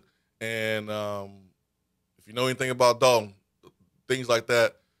season. And if you know anything about Dalton, things like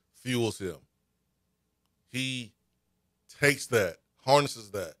that fuels him. He takes that,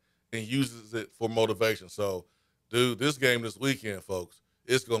 harnesses that, and uses it for motivation. So, dude, this game this weekend, folks,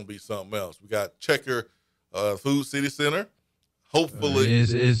 it's going to be something else. We got Checker Food City Center. Hopefully.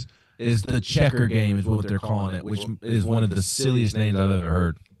 Is the Checker game is what they're calling it, which is one of the silliest names I've ever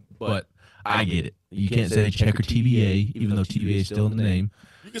heard. But I get it. You can't say Checker TBA, even though TBA is still in the name.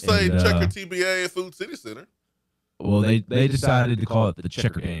 You can say Checker TBA at Food City Center. Well, they decided to call it the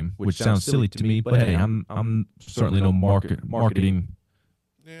Checker game, which sounds silly to me. But hey, I'm certainly no marketing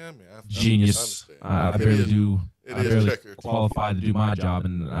genius. I barely qualified to do my job,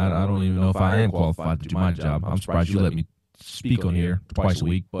 and I don't even know if I am qualified to do my job. I'm surprised you let me speak on here twice a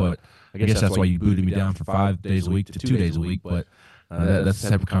week, but I guess that's why you booted me down from 5 days a week to 2 days a week. But that's a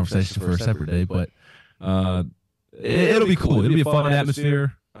separate conversation for a separate day. But it'll be cool. It'll be a fun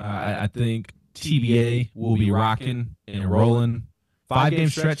atmosphere. I think TBA will be rocking and rolling. 5-game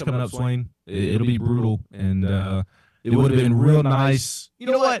stretch coming up, Swain. It'll be brutal, and it would have been real nice. You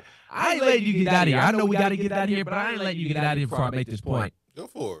know what? I ain't letting you get out of here. I know we got to get out of here, but I ain't letting you get out of here before I make this point. Go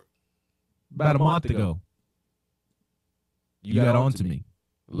for it. About a month ago, you got on to me.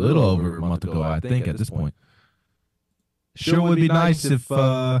 A little over a month ago, I think, at this point. Sure would be nice if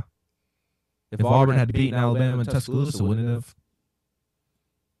Auburn had beaten Alabama and Tuscaloosa, wouldn't it have?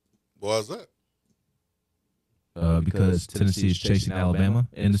 Why is that? Because Tennessee is chasing Alabama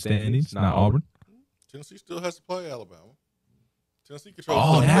in the standings, not Auburn. Tennessee still has to play Alabama. Tennessee controls.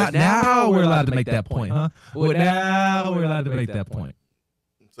 Oh, now we're allowed to make that point, huh? Well, now we're allowed to make that point.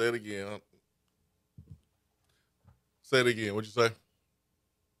 Say it again. Say it again. What'd you say?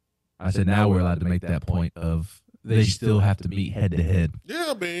 I said now we're allowed to make that point of they still have to meet head to head. Yeah,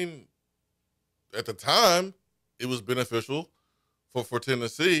 I mean, at the time, it was beneficial for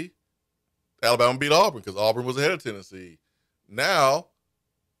Tennessee. Alabama beat Auburn because Auburn was ahead of Tennessee. Now,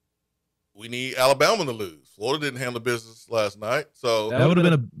 we need Alabama to lose. Florida didn't handle business last night, so that would have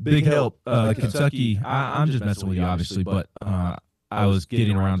been a big help. Kentucky, I'm just messing with you, obviously, but I was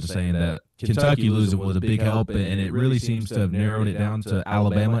getting around to saying that Kentucky losing was a big help, and it really seems to have narrowed it down to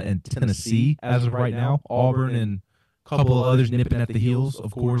Alabama and Tennessee as of right now. Auburn and a couple of others nipping at the heels,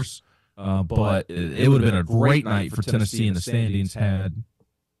 of course. But it would have been a great night for Tennessee in the standings had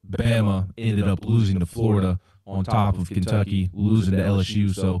Bama ended up losing to Florida on top of Kentucky losing to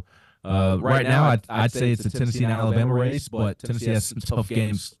LSU. So right now, I'd say it's a Tennessee and Alabama race, but Tennessee has some tough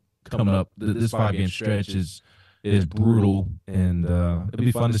games coming up. This 5-game stretch is brutal, and it'll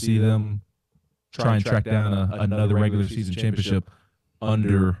be fun to see them try and track down another regular season championship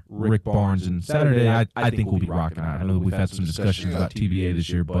under Rick Barnes. And Saturday, I think we'll be rocking out. I know we've had some discussions about TBA this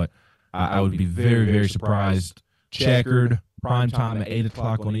year, but I would be very, very surprised. Checkered, primetime at 8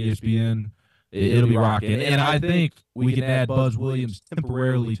 o'clock on ESPN. It'll be rocking. And I think we can add Buzz Williams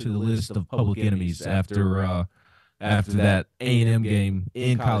temporarily to the list of public enemies after that A&M game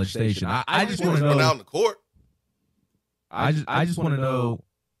in College Station. I just want to know. Out in the court. I just want to know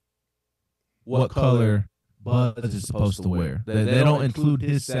what color Buzz is supposed to wear. They don't include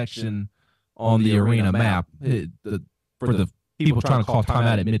his section on the arena map. For the people trying to call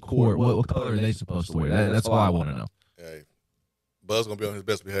timeout at midcourt, what color are they supposed to wear? That's all I want to know. Hey, Buzz gonna be on his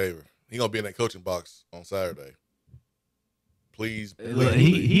best behavior. He gonna be in that coaching box on Saturday. Please.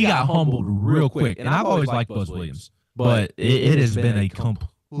 He got humbled real quick, and I've always liked Buzz Williams, but it has been a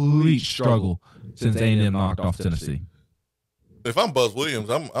complete struggle since A&M knocked off Tennessee. If I'm Buzz Williams,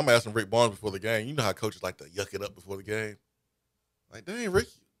 I'm asking Rick Barnes before the game. You know how coaches like to yuck it up before the game. Like, dang, Rick,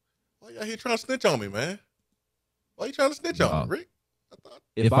 why you out here trying to snitch on me, man? Why you trying to snitch on me, Rick?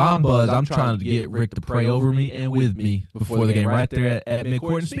 If I'm Buzz, I'm trying to get Rick to pray over me and with me before the game, right there at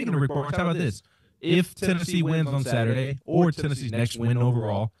midcourt. And speaking of Rick Barnes, how about this? If Tennessee wins on Saturday, or Tennessee's next win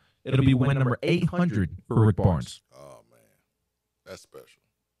overall, it'll be win number 800 for Rick Barnes. Oh, man. That's special.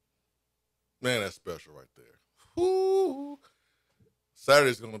 Man, that's special right there. Woo.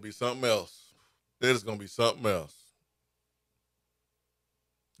 Saturday's going to be something else. It is going to be something else.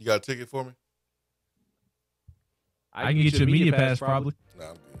 You got a ticket for me? I can get you a media pass, probably. Nah,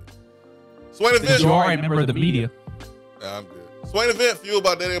 I'm good. Swain Event. You already a member of the media. Nah, I'm good. Swain Event, fueled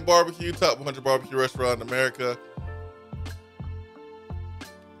by Daddy Barbecue, top 100 barbecue restaurant in America.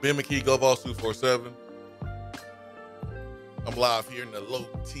 Ben McKee, GoVols 247. I'm live here in the Low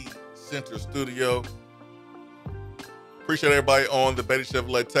T Center studio. Appreciate everybody on the Beatty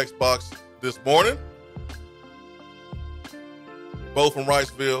Chevrolet text box this morning. Bo from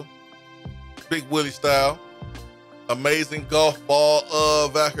Riceville. Big Willie style. Amazing golf ball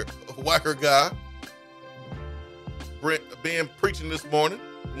whacker guy. Ben preaching this morning.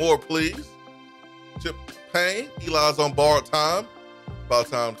 More, please. Chip Payne. Eli's on borrowed time. By the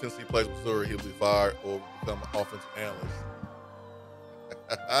time Tennessee plays Missouri, he'll be fired or become an offensive analyst.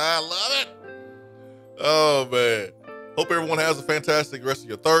 I love it. Oh, man. Hope everyone has a fantastic rest of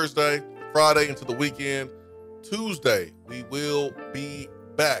your Thursday, Friday into the weekend. Tuesday, we will be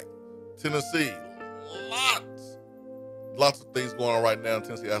back. Tennessee, lots of things going on right now in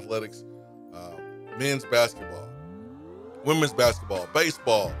Tennessee athletics. Men's basketball, women's basketball,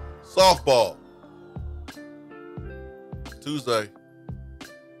 baseball, softball. Tuesday,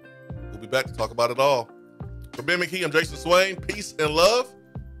 we'll be back to talk about it all. For Ben McKee, I'm Jason Swain. Peace and love.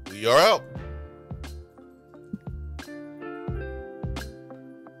 We are out.